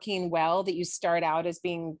working well, that you start out as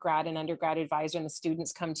being grad and undergrad advisor, and the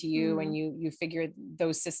students come to you and you figure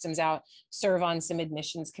those systems out, serve on some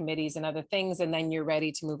admissions committees and other things, and then you're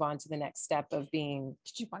ready to move on to the next step of being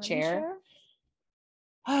chair.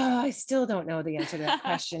 Oh, I still don't know the answer to that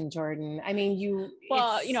question, Jordan. I mean,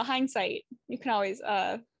 hindsight, you can always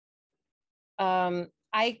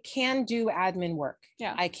I can do admin work.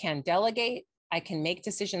 Yeah. I can delegate. I can make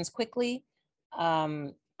decisions quickly.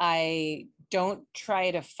 I don't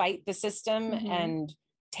try to fight the system and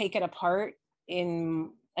take it apart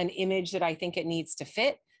in an image that I think it needs to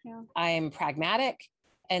fit. Yeah. I am pragmatic.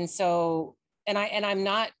 And so, I'm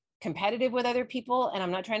not competitive with other people, and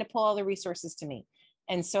I'm not trying to pull all the resources to me.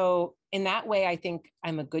 And so in that way, I think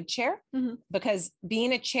I'm a good chair, because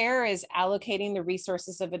being a chair is allocating the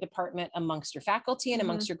resources of a department amongst your faculty and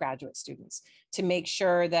amongst your graduate students to make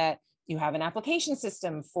sure that you have an application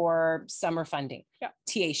system for summer funding,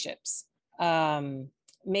 TA-ships,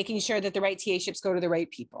 making sure that the right TA-ships go to the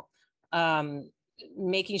right people,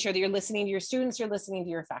 making sure that you're listening to your students, you're listening to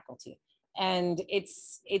your faculty. And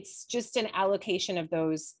it's just an allocation of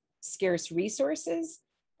those scarce resources.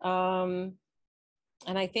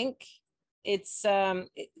 And I think it's,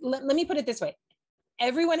 let me put it this way.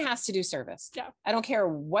 Everyone has to do service. Yeah. I don't care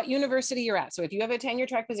what university you're at. So if you have a tenure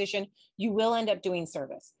track position, you will end up doing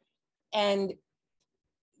service. And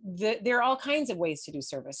there are all kinds of ways to do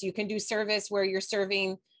service. You can do service where you're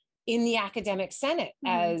serving in the academic senate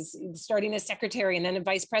as starting as secretary and then a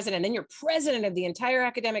vice president, and then you're president of the entire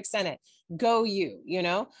academic senate. Go you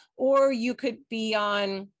know, or you could be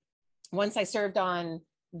on, once I served on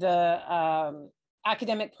the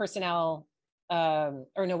academic personnel, or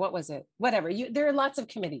no, what was it? Whatever. There are lots of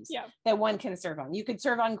committees that one can serve on. You could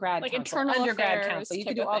serve on grad like council, internal undergrad affairs, council. You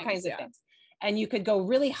could do all kinds of things. And you could go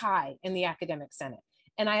really high in the academic senate.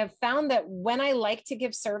 And I have found that when I like to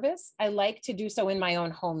give service, I like to do so in my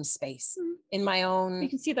own home space, in my own. You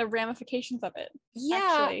can see the ramifications of it. Yeah.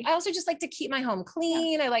 Actually. I also just like to keep my home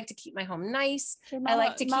clean. I like to keep my home nice. I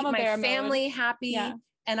like to keep my family happy. And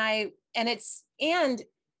I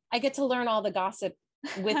get to learn all the gossip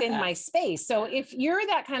within my space. So if you're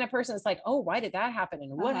that kind of person, it's like, oh, why did that happen?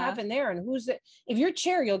 And what happened there? And who's it? If you're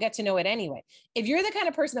chair, you'll get to know it anyway. If you're the kind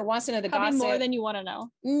of person that wants to know the gossip more than you want to know.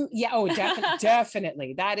 Yeah. Oh,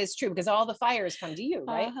 definitely. That is true, because all the fires come to you,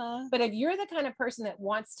 right? But if you're the kind of person that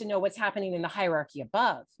wants to know what's happening in the hierarchy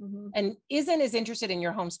above and isn't as interested in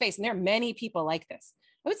your home space, and there are many people like this,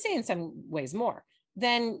 I would say in some ways more,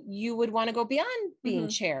 then you would want to go beyond being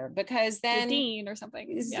chair, because then the dean or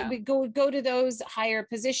something. Go to those higher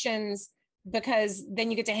positions, because then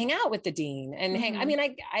you get to hang out with the dean and I mean,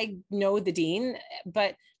 I know the dean,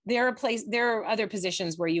 but there are other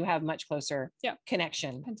positions where you have much closer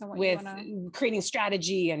connection with creating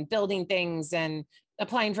strategy and building things and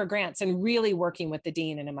applying for grants and really working with the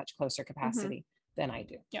dean in a much closer capacity than I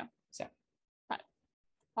do. Yeah. So,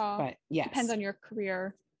 but yes, depends on your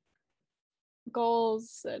career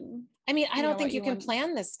goals. And I mean, I don't think you can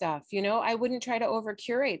plan this stuff. I wouldn't try to over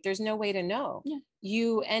curate. There's no way to know.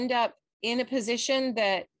 You end up in a position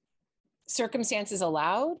that circumstances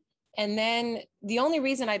allowed. And then the only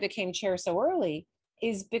reason I became chair so early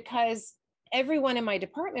is because everyone in my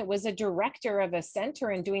department was a director of a center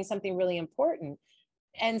and doing something really important.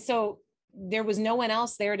 And so there was no one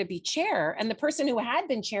else there to be chair. And the person who had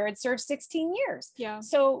been chair had served 16 years. Yeah.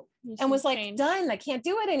 So, and was like, done, I can't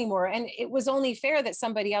do it anymore. And it was only fair that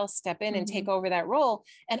somebody else step in and take over that role.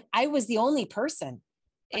 And I was the only person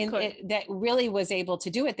that really was able to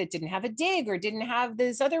do it, that didn't have a dig or didn't have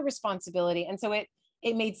this other responsibility. And so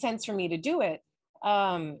it made sense for me to do it.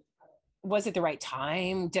 Was it the right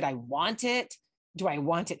time? Did I want it? Do I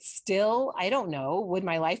want it still? I don't know. Would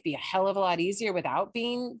my life be a hell of a lot easier without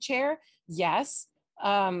being chair? Yes.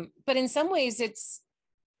 But in some ways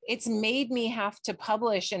it's made me have to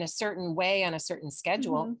publish in a certain way on a certain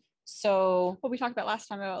schedule. Mm-hmm. So what we talked about last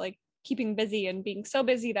time about like keeping busy and being so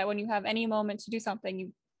busy that when you have any moment to do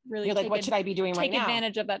something, you're like, what should I be doing right now? Take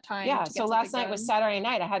advantage of that time. Yeah. So last night was Saturday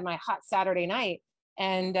night. I had my hot Saturday night.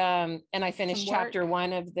 And I finished chapter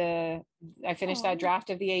 1 of I finished that draft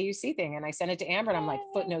of the AUC thing, and I sent it to Amber, and I'm like,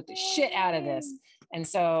 footnote the shit out of this. And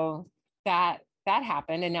so that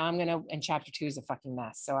happened. And now and chapter 2 is a fucking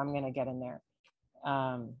mess. So I'm going to get in there.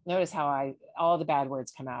 Notice how all the bad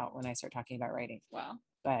words come out when I start talking about writing. Wow.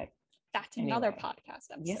 But that's another podcast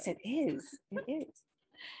episode. Yes, it is. It is.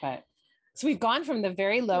 But so we've gone from the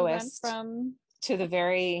very lowest to the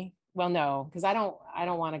very, well, no, because I don't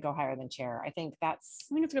want to go higher than chair. I think it's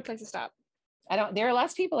a good place to stop. There are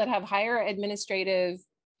lots of people that have higher administrative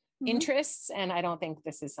interests, and I don't think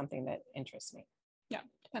this is something that interests me. Yeah.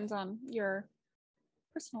 Depends on your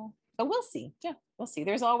personal. But we'll see. Yeah, we'll see.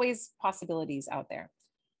 There's always possibilities out there.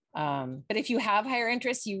 But if you have higher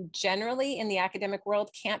interests, you generally in the academic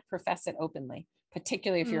world can't profess it openly,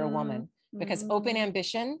 particularly if you're a woman, because open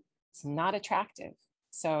ambition is not attractive.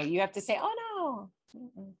 So you have to say, oh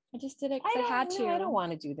no, I just did it because I had to. I don't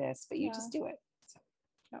want to do this, but you just do it. So.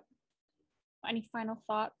 Yep. Any final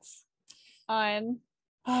thoughts on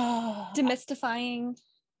demystifying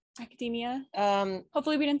academia?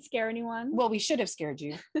 Hopefully we didn't scare anyone. Well, we should have scared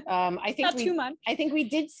you. I think not too much. I think we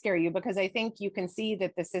did scare you because I think you can see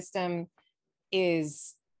that the system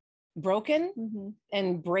is broken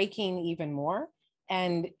and breaking even more.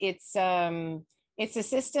 And it's a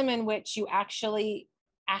system in which you actually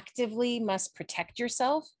actively must protect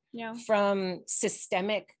yourself from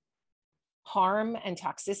systemic harm and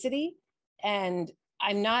toxicity. And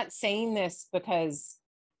I'm not saying this because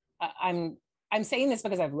I'm saying this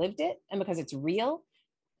because I've lived it and because it's real.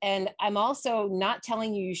 And I'm also not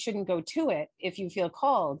telling you shouldn't go to it if you feel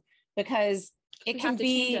called, because it can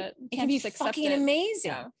be fucking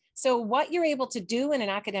amazing. Yeah. So what you're able to do in an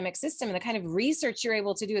academic system and the kind of research you're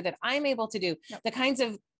able to do that I'm able to do, the kinds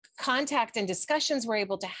of contact and discussions we're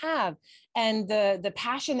able to have, and the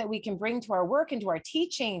passion that we can bring to our work and to our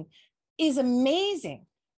teaching is amazing.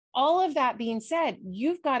 All of that being said,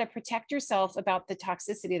 you've got to protect yourself about the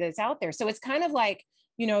toxicity that's out there. So it's kind of like,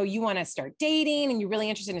 you want to start dating and you're really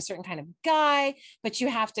interested in a certain kind of guy, but you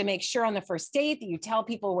have to make sure on the first date that you tell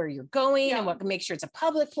people where you're going and make sure it's a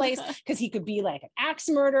public place, because he could be like an axe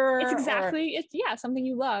murderer. It's exactly, something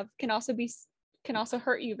you love can also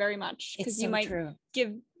hurt you very much, because you might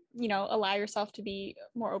allow yourself to be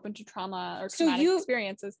more open to trauma or traumatic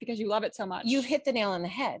experiences because you love it so much. You've hit the nail on the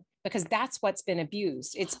head, because that's what's been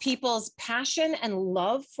abused. It's people's passion and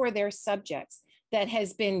love for their subjects that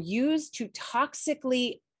has been used to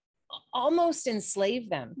toxically almost enslave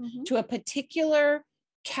them to a particular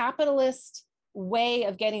capitalist way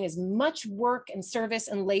of getting as much work and service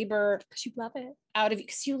and labor because you love it out of it,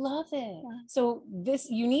 because you love it. Yeah. So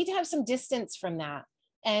you need to have some distance from that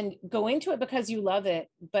and go into it because you love it,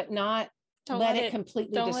 but not let it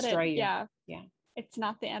completely destroy you. Yeah. It's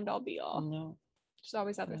not the end all be all. No. There's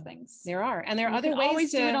always other things. There are. And there are other ways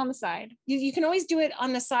always do it on the side. You can always do it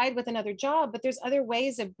on the side with another job, but there's other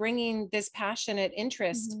ways of bringing this passionate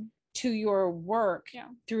interest to your work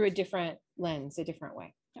through a different lens, a different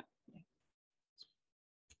way. Yeah.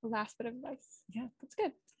 Last bit of advice. Yeah. That's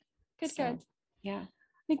good. Good. Yeah.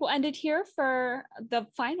 I think we'll end it here for the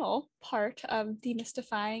final part of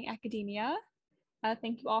Demystifying Academia.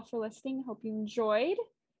 Thank you all for listening. Hope you enjoyed.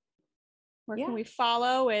 Where can we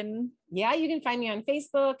follow? And you can find me on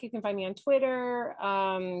Facebook. You can find me on Twitter.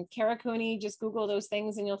 Kara Cooney, just Google those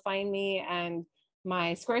things and you'll find me. And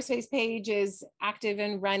my Squarespace page is active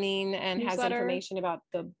and running and has information about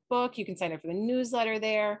the book. You can sign up for the newsletter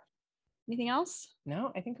there. Anything else?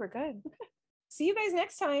 No, I think we're good. Okay. See you guys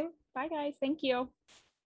next time. Bye, guys. Thank you.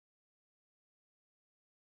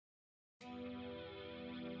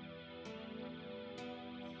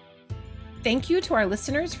 Thank you to our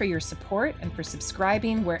listeners for your support and for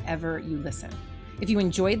subscribing wherever you listen. If you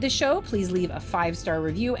enjoyed the show, please leave a 5-star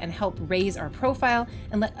review and help raise our profile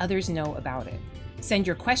and let others know about it. Send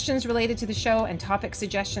your questions related to the show and topic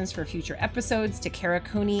suggestions for future episodes to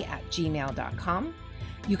karacooney@gmail.com.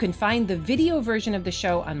 You can find the video version of the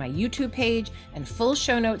show on my YouTube page, and full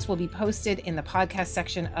show notes will be posted in the podcast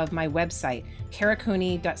section of my website,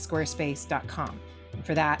 karacooney.squarespace.com. And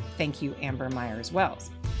for that, thank you, Amber Myers-Wells.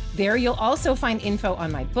 There you'll also find info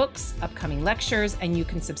on my books, upcoming lectures, and you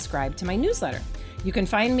can subscribe to my newsletter. You can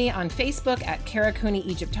find me on Facebook at Kara Cooney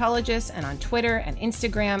Egyptologist and on Twitter and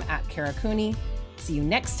Instagram at Kara Cooney. See you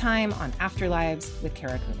next time on Afterlives with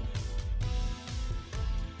Kara Cooney.